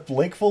over a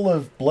lake full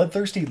of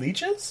bloodthirsty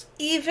leeches?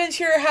 Even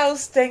to your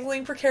house,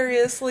 dangling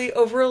precariously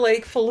over a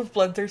lake full of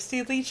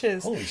bloodthirsty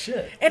leeches. Holy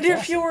shit. And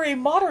if you were a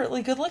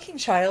moderately good-looking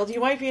child, you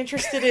might be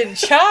interested in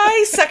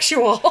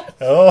Chai-sexual.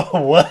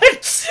 Oh,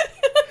 what?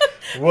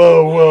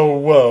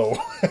 Whoa.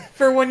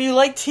 For when you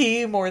like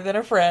tea more than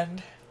a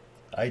friend.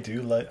 I do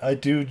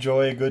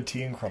enjoy a good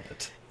tea and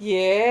crumpet.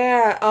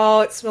 Yeah.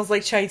 Oh, it smells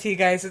like chai tea,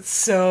 guys. It's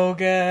so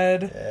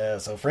good. Yeah,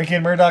 so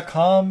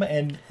frankieandmurr.com,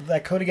 and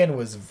that code again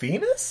was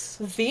Venus?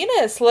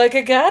 Venus, like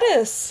a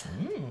goddess.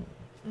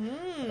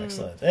 Excellent.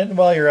 Excellent. And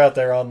while you're out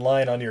there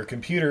online on your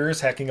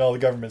computers hacking all the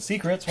government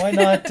secrets, why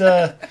not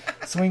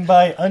swing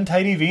by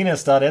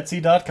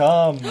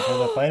untidyvenus.etsy.com for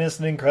the finest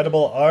and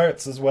incredible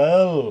arts as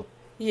well.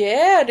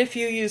 Yeah, and if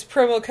you use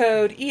promo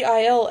code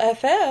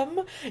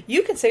EILFM,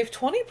 you can save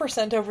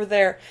 20% over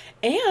there.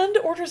 And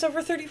orders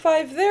over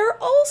 $35, they're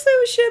also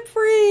ship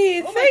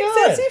free. Oh Thanks,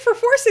 God. Etsy, for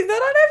forcing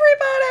that on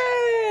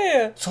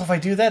everybody. So if I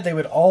do that, they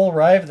would all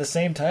arrive at the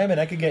same time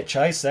and I could get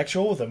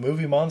chai-sexual with a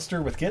movie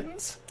monster with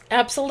kittens?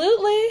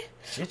 Absolutely.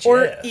 Shit,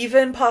 Or yeah.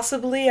 even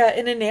possibly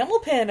an enamel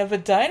pin of a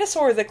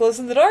dinosaur that glows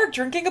in the dark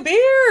drinking a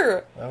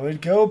beer. That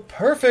would go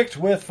perfect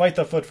with Fight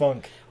the Foot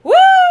Funk.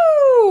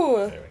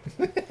 Woo!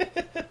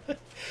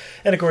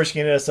 And of course, you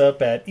can hit us up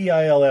at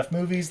EILF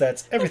Movies.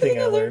 That's everything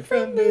I learned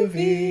from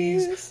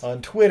movies. On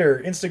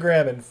Twitter,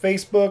 Instagram, and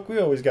Facebook. We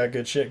always got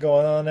good shit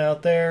going on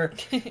out there.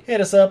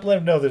 Hit us up. Let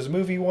them know if there's a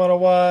movie you want to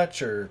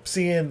watch or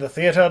see in the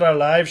theater at our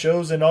live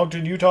shows in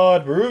Ogden, Utah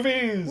at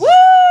Movies. Woo!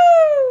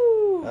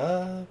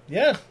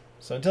 Yeah.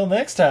 So until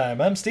next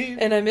time, I'm Steve.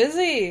 And I'm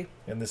Izzy.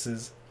 And this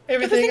is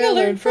Everything I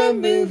Learned from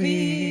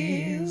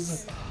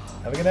Movies.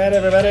 Have a good night,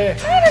 everybody.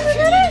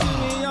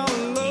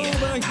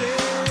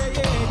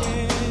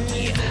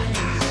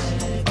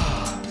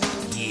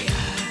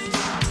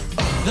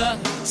 The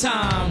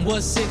time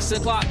was 6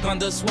 o'clock on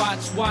the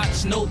Swatch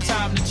watch. No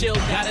time to chill,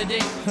 got a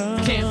date.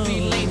 Can't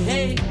be late,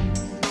 hey.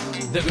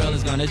 The girl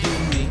is gonna do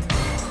me.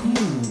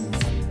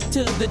 Move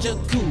to the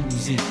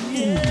jacuzzi.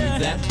 Move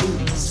that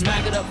booty.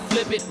 Smack it up,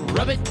 flip it,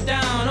 rub it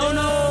down. Oh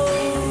no.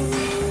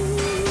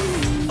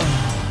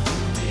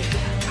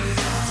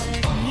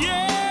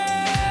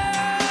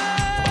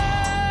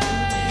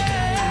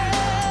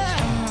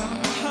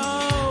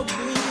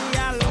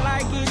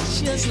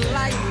 Just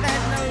like that,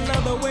 and I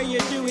love the way you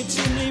do it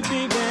to me,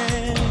 baby.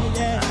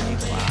 Yeah.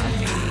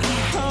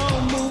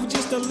 Oh, move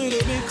just a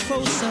little bit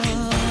closer.